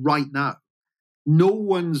happening right now. No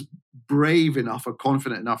one's brave enough or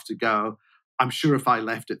confident enough to go, I'm sure if I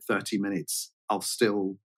left at 30 minutes, I'll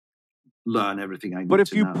still learn everything I need to know. But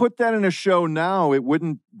if you put that in a show now, it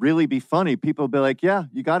wouldn't really be funny. People would be like, yeah,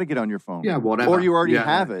 you got to get on your phone. Yeah, whatever. Or you already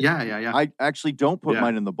have it. Yeah. I actually don't put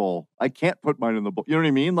mine in the bowl. I can't put mine in the bowl. You know what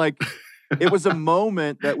I mean? Like, it was a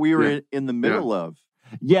moment that we were in the middle of.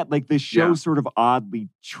 Yeah, like the show sort of oddly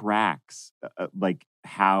tracks like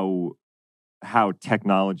how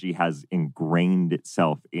technology has ingrained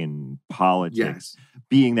itself in politics.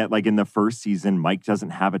 Being that like in the first season, Mike doesn't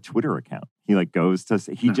have a Twitter account. He like goes to,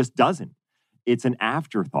 just doesn't. It's an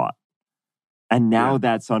afterthought. And now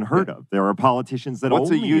that's unheard of. There are politicians that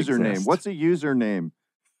What's only a username? exist. What's a username?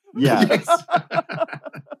 Yeah.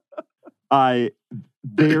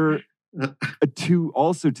 There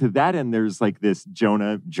to that end, there's like this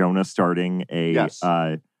Jonah starting a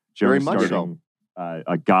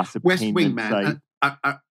a gossip West Wing, man.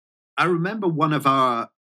 I remember one of our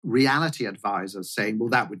reality advisors saying, well,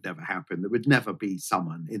 that would never happen. There would never be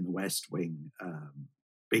someone in the West Wing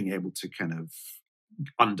being able to kind of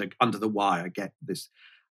under the wire get this.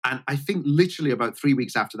 And I think literally about 3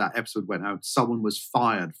 weeks after that episode went out, someone was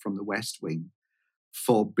fired from the West Wing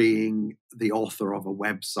for being the author of a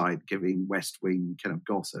website giving West Wing kind of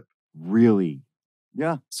gossip. Really?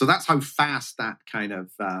 Yeah. So that's how fast that kind of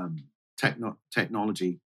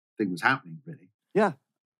technology thing was happening, really. Yeah.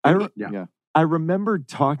 I remember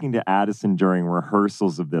talking to Addison during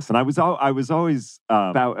rehearsals of this, and I was always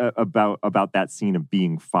about that scene of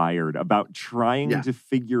being fired, about trying to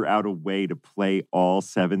figure out a way to play all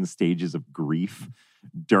 7 stages of grief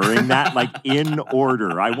during that, like in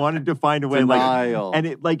order. I wanted to find a way, and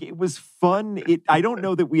it was fun. I don't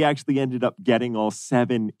know that we actually ended up getting all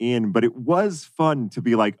 7 in, but it was fun to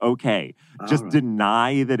be like, okay, just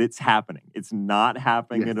deny that it's happening. It's not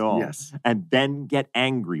happening at all. Yes. And then get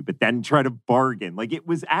angry, but then try to bargain. Like it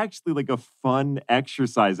was actually like a fun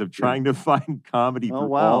exercise of trying to find comedy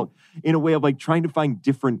through all, in a way of like trying to find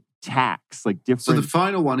different tacks, like different. So the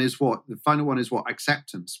final one is what? The final one is what?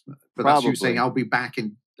 Acceptance. But that's you saying, I'll be back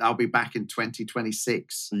in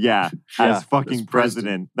 2026. Yeah, as fucking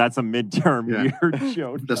president. That's a midterm year,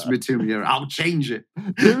 Joe. That's a midterm year. I'll change it.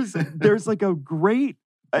 There's like a great.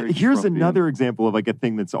 Here's another example of like a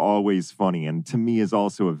thing that's always funny, and to me is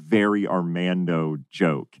also a very Armando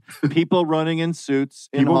joke. People running in suits.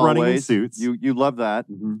 Running in suits. You love that.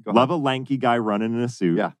 Mm-hmm. Love a lanky guy running in a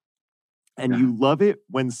suit. Yeah. And you love it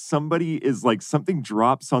when somebody is like, something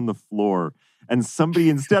drops on the floor and somebody,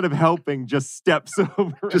 instead of helping, just steps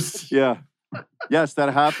over. Yes,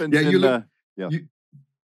 that happens. You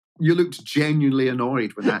looked genuinely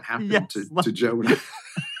annoyed when that happened to Jonah.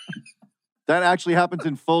 That actually happens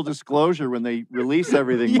in full disclosure when they release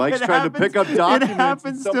everything. Mike's trying to pick up documents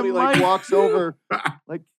and somebody walks over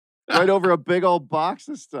like right over a big old box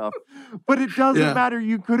of stuff. But it doesn't matter.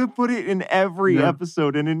 You could have put it in every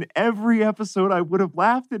episode, and in every episode I would have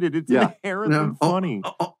laughed at it. It's inherently funny.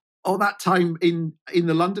 All that time in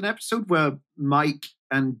the London episode where Mike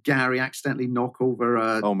and Gary accidentally knock over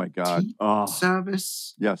a tea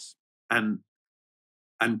service. Yes.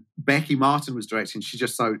 And Becky Martin was directing. She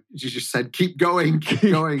just said, keep going.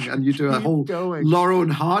 And you do a whole Laurel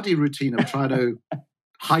and Hardy routine of trying to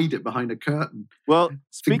hide it behind a curtain. Well,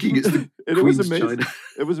 thinking it's the it was amazing. China.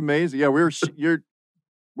 It was amazing. Yeah, we're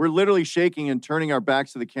literally shaking and turning our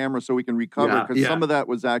backs to the camera so we can recover, because some of that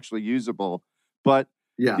was actually usable. But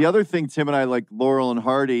the other thing, Tim and I, like Laurel and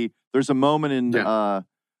Hardy, there's a moment in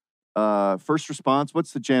First Response.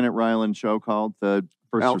 What's the Janet Ryland show called? The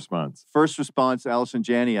First Response. First Response, Allison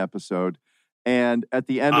Janney episode. And at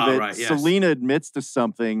the end of it, right, yes. Selena admits to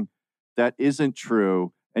something that isn't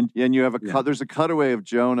true. And you have there's a cutaway of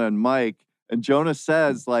Jonah and Mike. And Jonah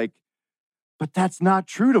says, like, but that's not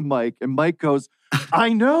true to Mike. And Mike goes,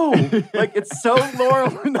 I know. Like, it's so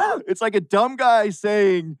Laurel. It's like a dumb guy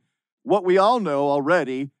saying what we all know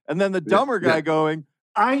already. And then the dumber guy going,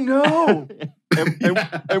 I know.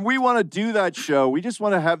 And we want to do that show. We just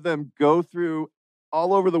want to have them go through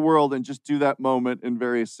all over the world and just do that moment in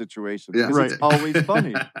various situations. Yeah, It's always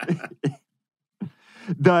funny.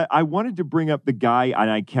 I wanted to bring up the guy, and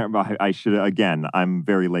I can't remember. I should again. I'm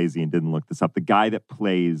very lazy and didn't look this up. The guy that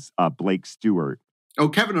plays Blake Stewart. Oh,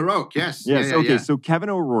 Kevin O'Rourke. Yes. Yes. Okay. So Kevin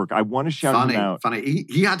O'Rourke. I want to shout him out. Funny.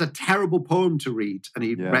 He had a terrible poem to read, and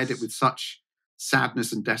he read it with such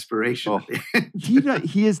sadness and desperation. At the end.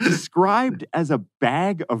 He is described as a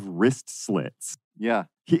bag of wrist slits. Yeah.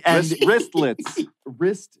 Wristlets.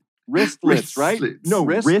 Wristlets, right? Slits. No,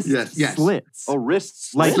 wrist slits. Oh,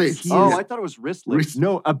 wrist slits. Slits. I thought it was wristlets.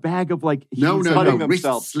 No, a bag of like... cutting wrist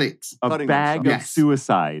themselves. slits. A bag of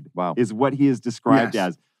suicide is what he is described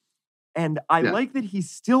as. And I like that he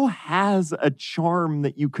still has a charm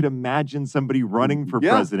that you could imagine somebody running for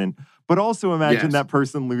president, but also imagine that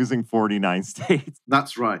person losing 49 states.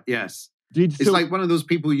 That's right, yes. It's like one of those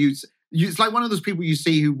people it's like one of those people you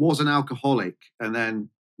see who was an alcoholic and then,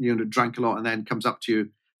 drank a lot and then comes up to you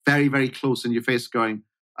very, very close in your face going,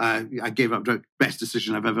 I gave up drink, best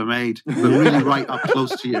decision I've ever made. But really right up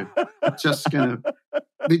close to you.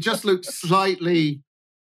 They just look slightly,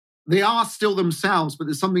 they are still themselves, but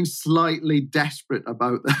there's something slightly desperate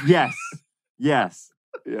about them. Yes.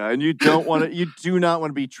 Yeah, and you do not want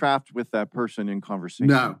to be trapped with that person in conversation.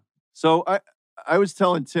 No. So I was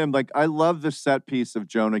telling Tim, like, I love the set piece of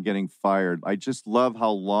Jonah getting fired. I just love how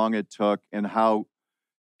long it took and how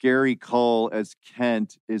Gary Cole as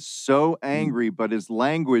Kent is so angry, but his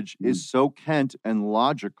language is so Kent and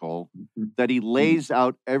logical that he lays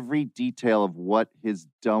out every detail of what his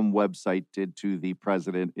dumb website did to the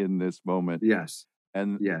president in this moment. Yes.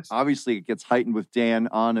 And obviously it gets heightened with Dan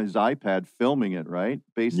on his iPad filming it, right?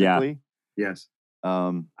 Basically. Yeah. Yes.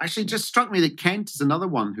 Actually, it just struck me that Kent is another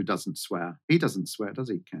one who doesn't swear. He doesn't swear, does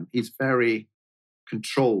he, Kent? He's very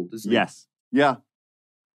controlled, isn't he? Yes. Yeah.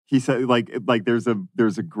 He said, like there's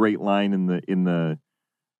a great line at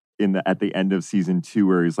the end of season 2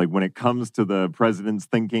 where he's like, when it comes to the president's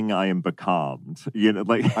thinking, I am becalmed.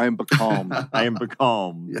 I am becalmed. I am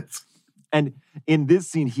becalmed. Yes. And in this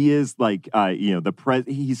scene, he is like,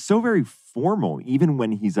 he's so very formal, even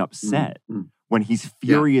when he's upset. When he's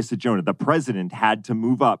furious at Jonah, the president had to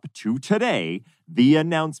move up to today. The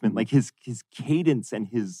announcement, like his cadence and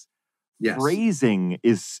his phrasing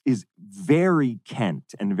is very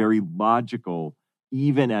Kent and very logical,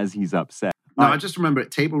 even as he's upset. No, I just remember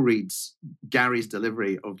at table reads, Gary's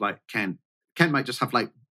delivery of like Kent. Kent might just have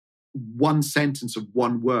like one sentence of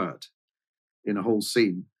one word in a whole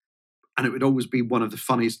scene. And it would always be one of the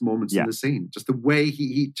funniest moments in the scene. Just the way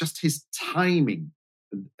just his timing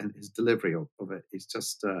and his delivery of it is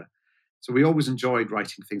just... so we always enjoyed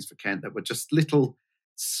writing things for Kent that were just little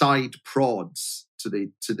side prods to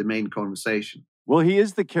the main conversation. Well, he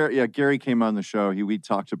is the character. Yeah, Gary came on the show. We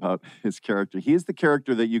talked about his character. He is the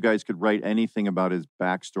character that you guys could write anything about his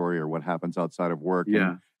backstory or what happens outside of work.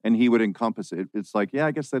 Yeah. And he would encompass it. It's like,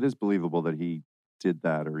 I guess that is believable that he did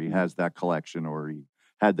that or he has that collection or he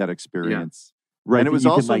had that experience. Right. And it was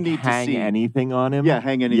also neat hang to see anything on him. Yeah,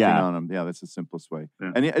 hang anything on him. Yeah, that's the simplest way.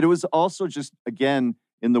 Yeah. And it was also just, again,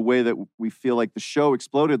 in the way that we feel like the show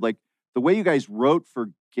exploded, like the way you guys wrote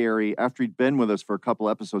for Gary after he'd been with us for a couple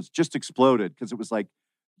episodes just exploded because it was like,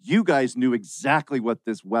 you guys knew exactly what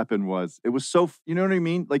this weapon was. It was so, you know what I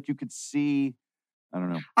mean? Like you could see, I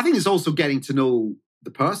don't know. I think it's also getting to know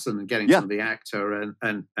the person and getting to know the actor and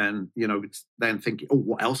then thinking,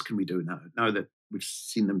 what else can we do now that we've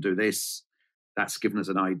seen them do this? That's given us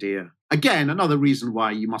an idea. Again, another reason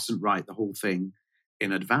why you mustn't write the whole thing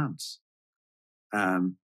in advance.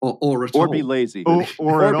 Or at all. Or be lazy. Or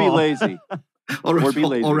be lazy. or be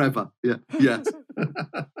lazy. Or ever. Yeah. Yes.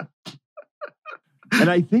 And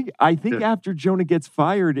I think after Jonah gets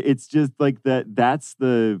fired, it's just like that's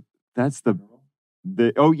the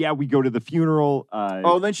we go to the funeral.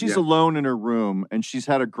 Then she's alone in her room and she's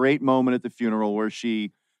had a great moment at the funeral where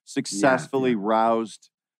she successfully roused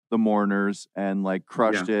the mourners and like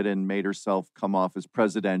crushed it and made herself come off as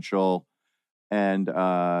presidential. And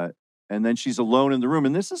then she's alone in the room.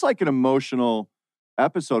 And this is like an emotional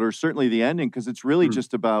episode, or certainly the ending, because it's really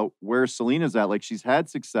just about where Selena's at. Like she's had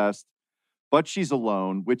success, but she's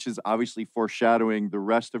alone, which is obviously foreshadowing the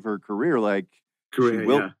rest of her career. Like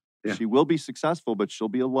she will be successful, but she'll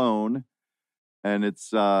be alone. And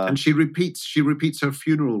it's and she repeats her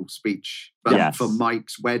funeral speech for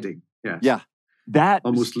Mike's wedding. Yes. Yeah. That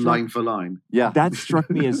almost line for line. Yeah. That struck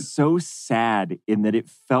me as so sad in that it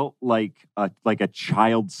felt like a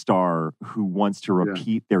child star who wants to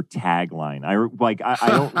repeat their tagline. I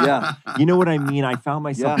don't you know what I mean? I found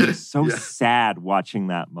myself being so sad watching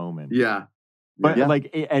that moment. Yeah. But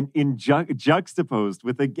juxtaposed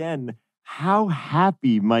with, again, how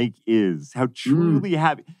happy Mike is, how truly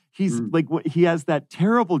happy. He's he has that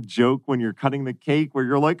terrible joke when you're cutting the cake where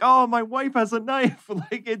you're like, oh, my wife has a knife.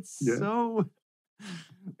 Like, it's so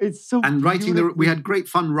and writing we had great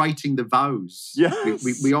fun writing the vows. Yes.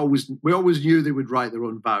 We always knew they would write their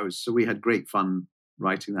own vows. So we had great fun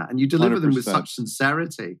writing that. And you deliver 100%. Them with such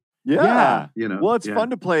sincerity. Yeah. You know. Well, it's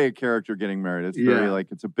fun to play a character getting married. It's very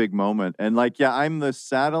it's a big moment. And I'm the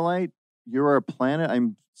satellite. You're a planet.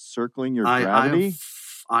 I'm circling your gravity.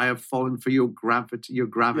 I have fallen for your gravity. Your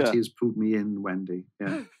gravity has pulled me in, Wendy.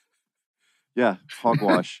 Yeah. Yeah,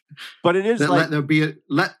 hogwash. But it is let there be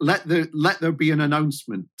an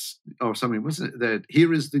announcement or something, wasn't it? That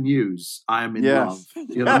here is the news. I am in love.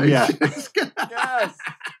 You know? Yes.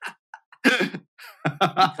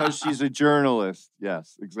 Because she's a journalist.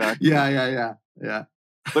 Yes, exactly. Yeah.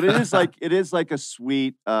 But it is like a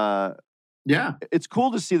sweet It's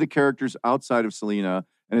cool to see the characters outside of Selena,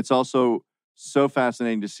 and it's also so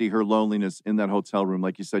fascinating to see her loneliness in that hotel room.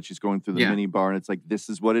 Like you said, she's going through the mini bar, and it's like, this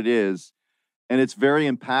is what it is. And it's very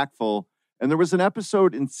impactful. And there was an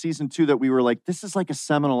episode in season 2 that we were like, this is like a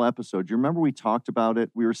seminal episode. Do you remember we talked about it?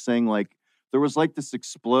 We were saying there was this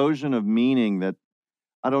explosion of meaning that,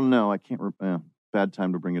 I don't know, I can't, bad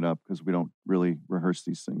time to bring it up because we don't really rehearse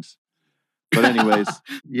these things. But anyways.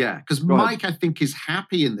 Because Mike, I think, is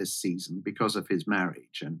happy in this season because of his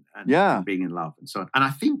marriage and being in love and so on. And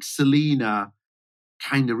I think Selena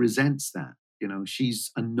kind of resents that. You know,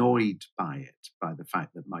 she's annoyed by the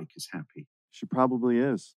fact that Mike is happy. She probably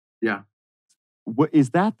is. Yeah. What is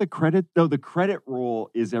that the credit though? The credit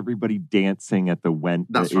roll is everybody dancing at the wedding.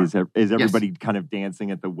 That's right. Is everybody kind of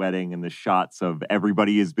dancing at the wedding, and the shots of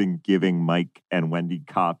everybody has been giving Mike and Wendy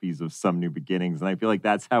copies of Some New Beginnings, and I feel like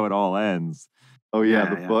that's how it all ends. Oh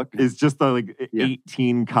yeah, the book is just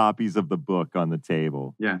 18 copies of the book on the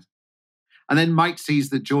table. Yeah, and then Mike sees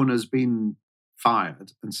that Jonah's been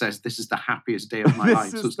fired and says, "This is the happiest day of my life."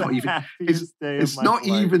 So it's not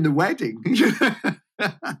even the wedding.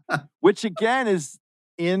 Which again is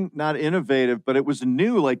not innovative, but it was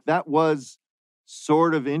new. Like, that was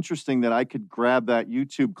sort of interesting that I could grab that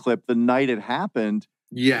YouTube clip the night it happened,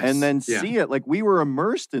 and then see it. Like, we were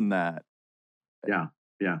immersed in that. Yeah.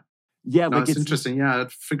 No, it's interesting. Yeah,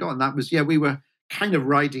 I'd forgotten that was. Yeah, we were kind of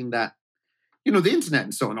riding that. You know, the internet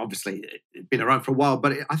and so on, obviously, it'd been around for a while,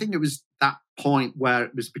 but I think it was that point where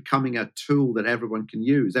it was becoming a tool that everyone can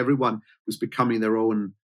use. Everyone was becoming their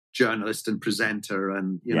own journalist and presenter,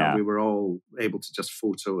 and, you know, we were all able to just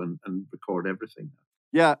photo and record everything.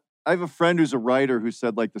 Yeah, I have a friend who's a writer who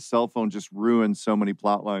said, the cell phone just ruined so many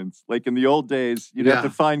plot lines. Like, in the old days, you'd have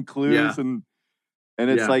to find clues, and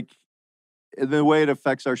it's like, the way it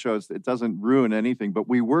affects our shows, it doesn't ruin anything, but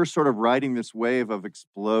we were sort of riding this wave of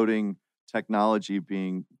exploding technology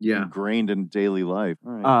being ingrained in daily life.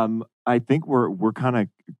 Right. I think we're kind of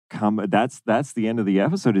that's the end of the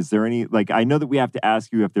episode. Is there any, I know that we have to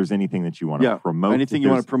ask you if there's anything that you want to promote. Anything you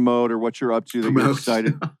want to promote or what you're up to that you're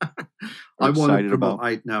excited. I want to promote.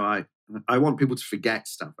 I want people to forget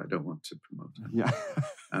stuff. I don't want to promote. Yeah.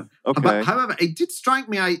 Okay. But, however, it did strike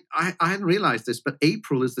me. I hadn't realized this, but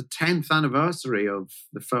April is the 10th anniversary of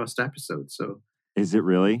the first episode. So is it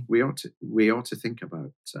really? We ought to think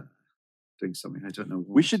about doing something. I don't know.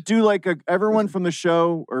 We should do everyone from the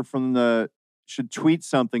show or should tweet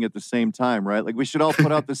something at the same time, right? Like, we should all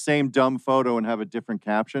put out the same dumb photo and have a different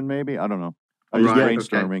caption, maybe. I don't know. I'm just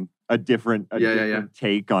brainstorming. Okay. A different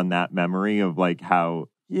take on that memory of how.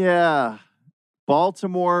 Yeah.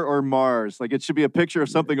 Baltimore or Mars. It should be a picture of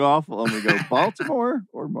something awful, and we go, Baltimore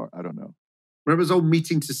or Mars. I don't know. Remember us all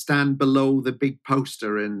meeting to stand below the big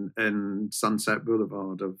poster in Sunset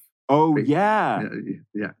Boulevard of. Oh, yeah.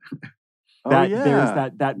 Yeah. There's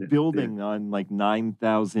that building on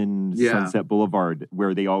 9,000 Sunset Boulevard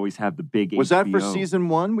where they always have the big. Was HBO. that for season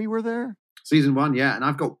 1? We were there. Season 1, yeah, and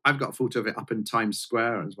I've got a photo of it up in Times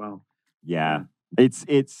Square as well. Yeah.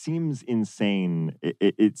 It seems insane.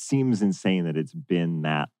 It seems insane that it's been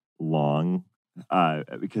that long,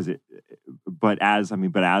 because but as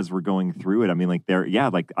we're going through it, I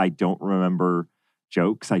don't remember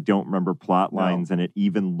jokes. I don't remember plot lines, and it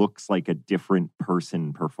even looks like a different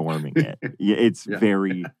person performing it. It's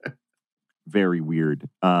very, very weird.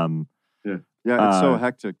 It's so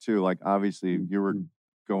hectic too. Like obviously you were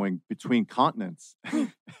going between continents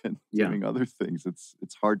and doing other things.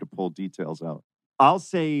 It's hard to pull details out. I'll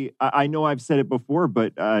say, I know I've said it before,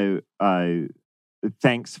 but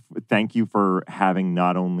thank you for having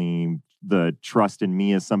not only the trust in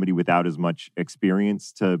me as somebody without as much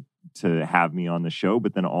experience to have me on the show,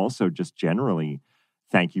 but then also just generally,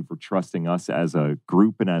 thank you for trusting us as a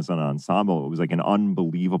group and as an ensemble. It was like an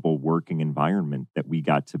unbelievable working environment that we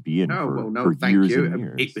got to be in for thank years you. and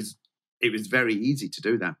years. It was very easy to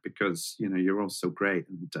do that because, you're all so great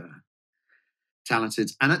and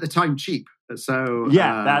talented and at the time cheap. So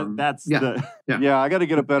I got to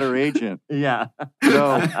get a better agent. So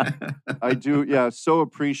I do. So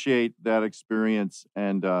appreciate that experience.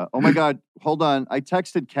 And oh my God, hold on. I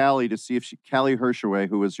texted Callie to see if Callie Hershaway,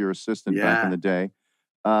 who was your assistant back in the day.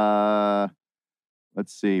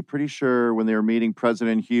 Let's see. Pretty sure when they were meeting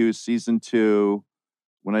President Hughes, season 2,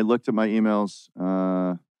 when I looked at my emails,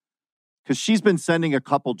 because she's been sending a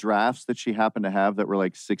couple drafts that she happened to have that were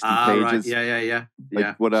like 60 pages. Right.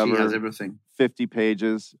 Like whatever. She has everything. 50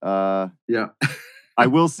 pages. I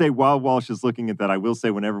will say, while Walsh is looking at that, I will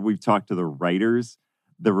say whenever we've talked to the writers,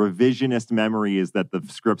 the revisionist memory is that the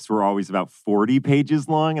scripts were always about 40 pages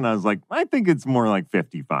long. And I was like, I think it's more like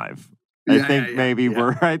 55. I think maybe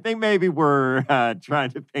we're trying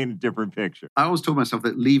to paint a different picture. I always told myself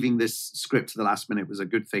that leaving this script to the last minute was a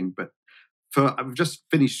good thing, but I've just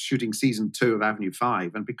finished shooting season 2 of Avenue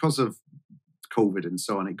 5, and because of COVID and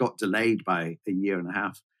so on, it got delayed by a year and a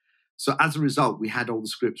half. So as a result, we had all the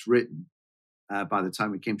scripts written by the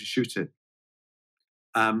time we came to shoot it.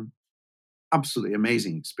 Absolutely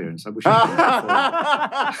amazing experience. I wish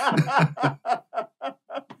I did it before.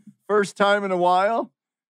 First time in a while.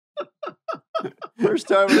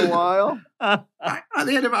 At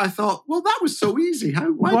the end of it, I thought, well, that was so easy.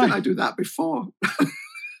 Why didn't I do that before?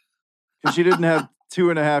 Because you didn't have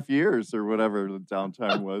 2.5 years or whatever the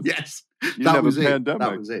downtime was. Yes. You didn't have a pandemic.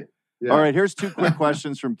 That was it. Yeah. All right, here's 2 quick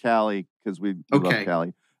questions from Callie, because we love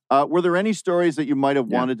Callie. Were there any stories that you might have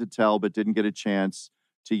wanted to tell but didn't get a chance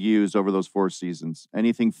to use over those 4 seasons?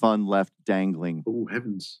 Anything fun left dangling? Oh,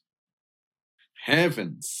 heavens.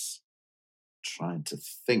 Heavens. Trying to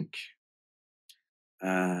think.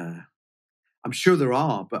 I'm sure there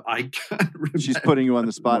are, but I can't remember. She's putting you on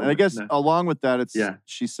the spot. And I guess along with that,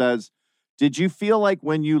 she says, did you feel like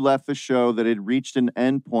when you left the show that it reached an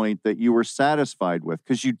end point that you were satisfied with?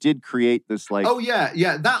 Because you did create this like... Oh,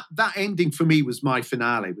 yeah. That ending for me was my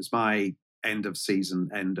finale. It was my end of season,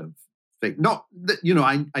 end of thing. Not that,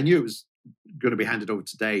 I knew it was going to be handed over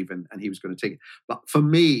to Dave and he was going to take it. But for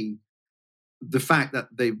me, the fact that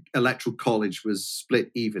the Electoral College was split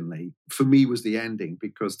evenly, for me, was the ending,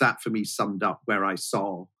 because that for me summed up where I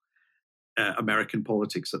saw American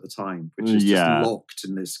politics at the time, which is just locked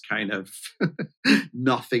in this kind of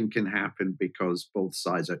nothing can happen because both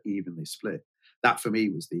sides are evenly split. That for me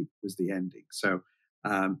was the ending. So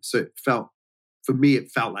it felt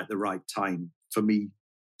like the right time for me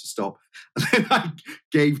to stop. And then I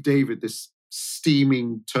gave David this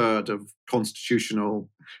steaming turd of constitutional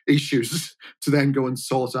issues to then go and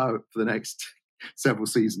sort out for the next several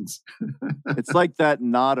seasons. It's like that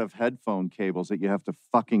knot of headphone cables that you have to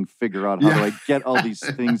fucking figure out how do I get all these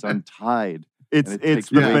things untied. It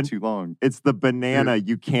takes way too long. It's the banana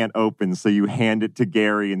you can't open, so you hand it to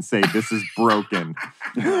Gary and say, "This is broken."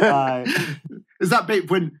 Is that bit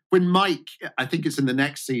when Mike? I think it's in the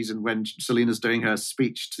next season when Selena's doing her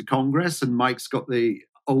speech to Congress, and Mike's got the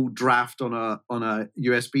old draft on a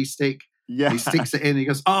USB stick. Yeah, he sticks it in. And he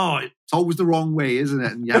goes, "Oh, it's always the wrong way, isn't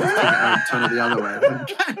it?" And you have to take it out and turn it the other way.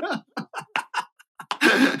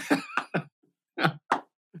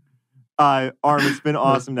 Arm, it's been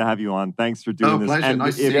awesome to have you on. Thanks for doing this. Pleasure. And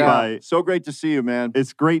nice to see you. So great to see you, man.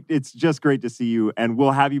 It's great. It's just great to see you. And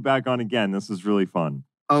we'll have you back on again. This is really fun.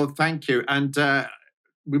 Oh, thank you. And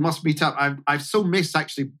we must meet up. I've so missed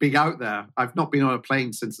actually being out there. I've not been on a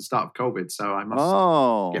plane since the start of COVID, so I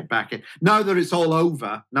must get back in. Now that it's all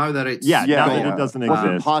over, now that it's now that it doesn't exist.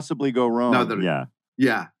 What could possibly go wrong?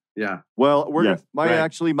 Yeah. Well,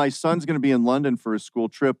 my son's going to be in London for a school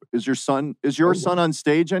trip. Is your son on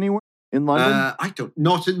stage anywhere in London? I don't.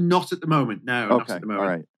 Not at the moment. No. Okay. Not at the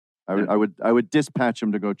moment. All right. I would dispatch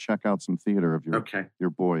him to go check out some theater of your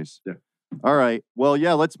boys. Yeah. All right. Well,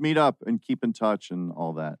 yeah. Let's meet up and keep in touch and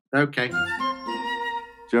all that. Okay. Do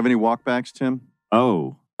you have any walkbacks, Tim?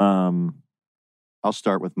 Oh, I'll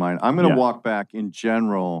start with mine. I'm going to walk back in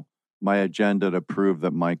general. My agenda to prove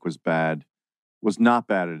that Mike was not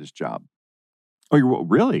bad at his job. Oh, you're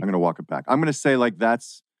really? I'm going to walk it back. I'm going to say like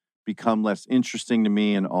that's become less interesting to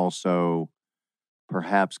me, and also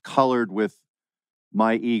perhaps colored with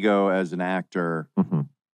my ego as an actor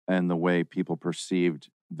and the way people perceived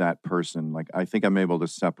that person. Like, I think I'm able to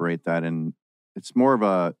separate that, and it's more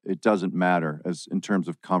of it doesn't matter as in terms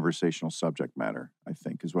of conversational subject matter, I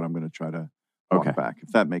think, is what I'm going to try to walk back,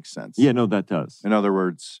 if that makes sense. Yeah, no, that does. In other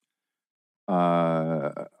words,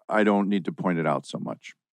 I don't need to point it out so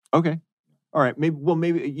much. Okay. All right.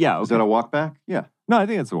 Maybe, yeah. Okay. Is that a walk back? Yeah. No, I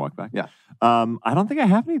think it's a walk back. Yeah. I don't think I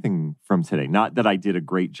have anything from today. Not that I did a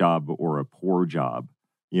great job or a poor job.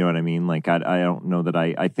 You know what I mean? Like, I don't know that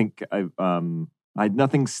I think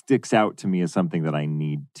nothing sticks out to me as something that I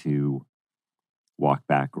need to walk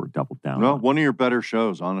back or double down. Well, one of your better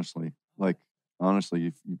shows, honestly. Like,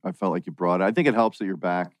 honestly, I felt like you brought it. I think it helps that you're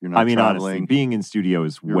back. You're not traveling. Honestly, being in studio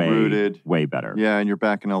is way better. Yeah, and you're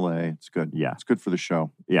back in LA. It's good. Yeah. It's good for the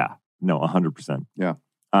show. Yeah. No, 100%. Yeah.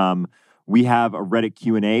 We have a Reddit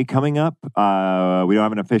Q&A coming up. We don't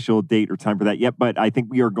have an official date or time for that yet, but I think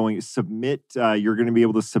we are going to submit. You're going to be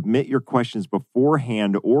able to submit your questions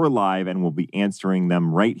beforehand or live, and we'll be answering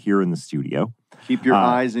them right here in the studio. Keep your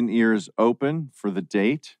eyes and ears open for the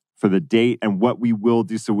date. And what we will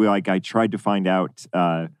do. So I tried to find out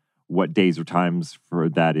what days or times for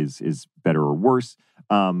that is better or worse.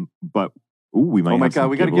 But we might. Oh my God,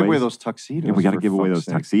 we got to give away those tuxedos. Yeah, we got to give away those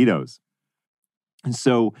tuxedos. And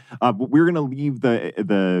so, but we're going to leave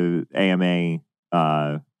the AMA,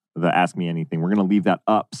 the Ask Me Anything. We're going to leave that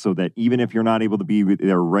up so that even if you're not able to be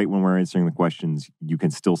there right when we're answering the questions, you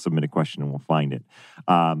can still submit a question and we'll find it.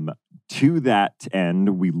 To that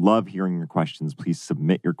end, we love hearing your questions. Please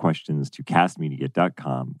submit your questions to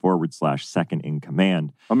castmedia.com/second in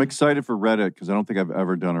command. I'm excited for Reddit because I don't think I've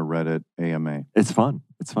ever done a Reddit AMA. It's fun.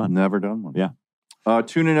 Never done one. Yeah.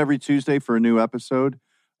 Tune in every Tuesday for a new episode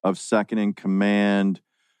of Second in Command,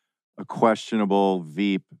 a questionable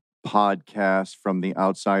Veep podcast from the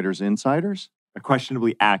Outsiders Insiders. A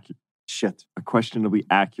questionably accurate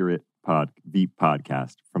Veep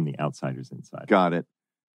podcast from the Outsiders Insiders. Got it.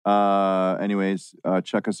 Anyways,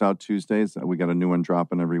 check us out Tuesdays. We got a new one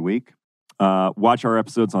dropping every week. Watch our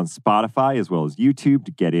episodes on Spotify as well as YouTube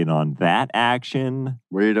to get in on that action.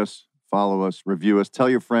 Rate us, follow us, review us, tell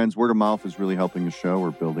your friends. Word of mouth is really helping the show. We're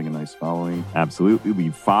building a nice following. Absolutely.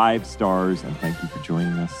 Leave 5 stars, and thank you for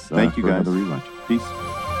joining us. Thank you, guys. For another Rewatch. Peace.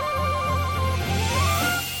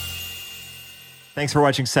 Thanks for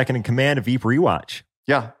watching Second in Command of Veep Rewatch.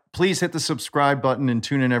 Yeah. Please hit the subscribe button and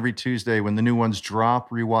tune in every Tuesday when the new ones drop.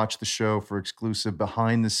 Rewatch the show for exclusive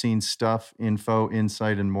behind-the-scenes stuff, info,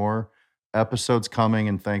 insight, and more. Episodes coming,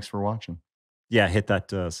 and thanks for watching. Yeah, hit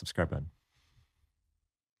that subscribe button.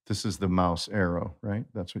 This is the mouse arrow, right?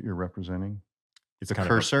 That's what you're representing? It's the kind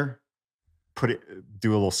cursor?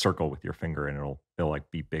 Do a little circle with your finger, and it'll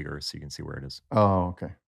like be bigger so you can see where it is. Oh, okay.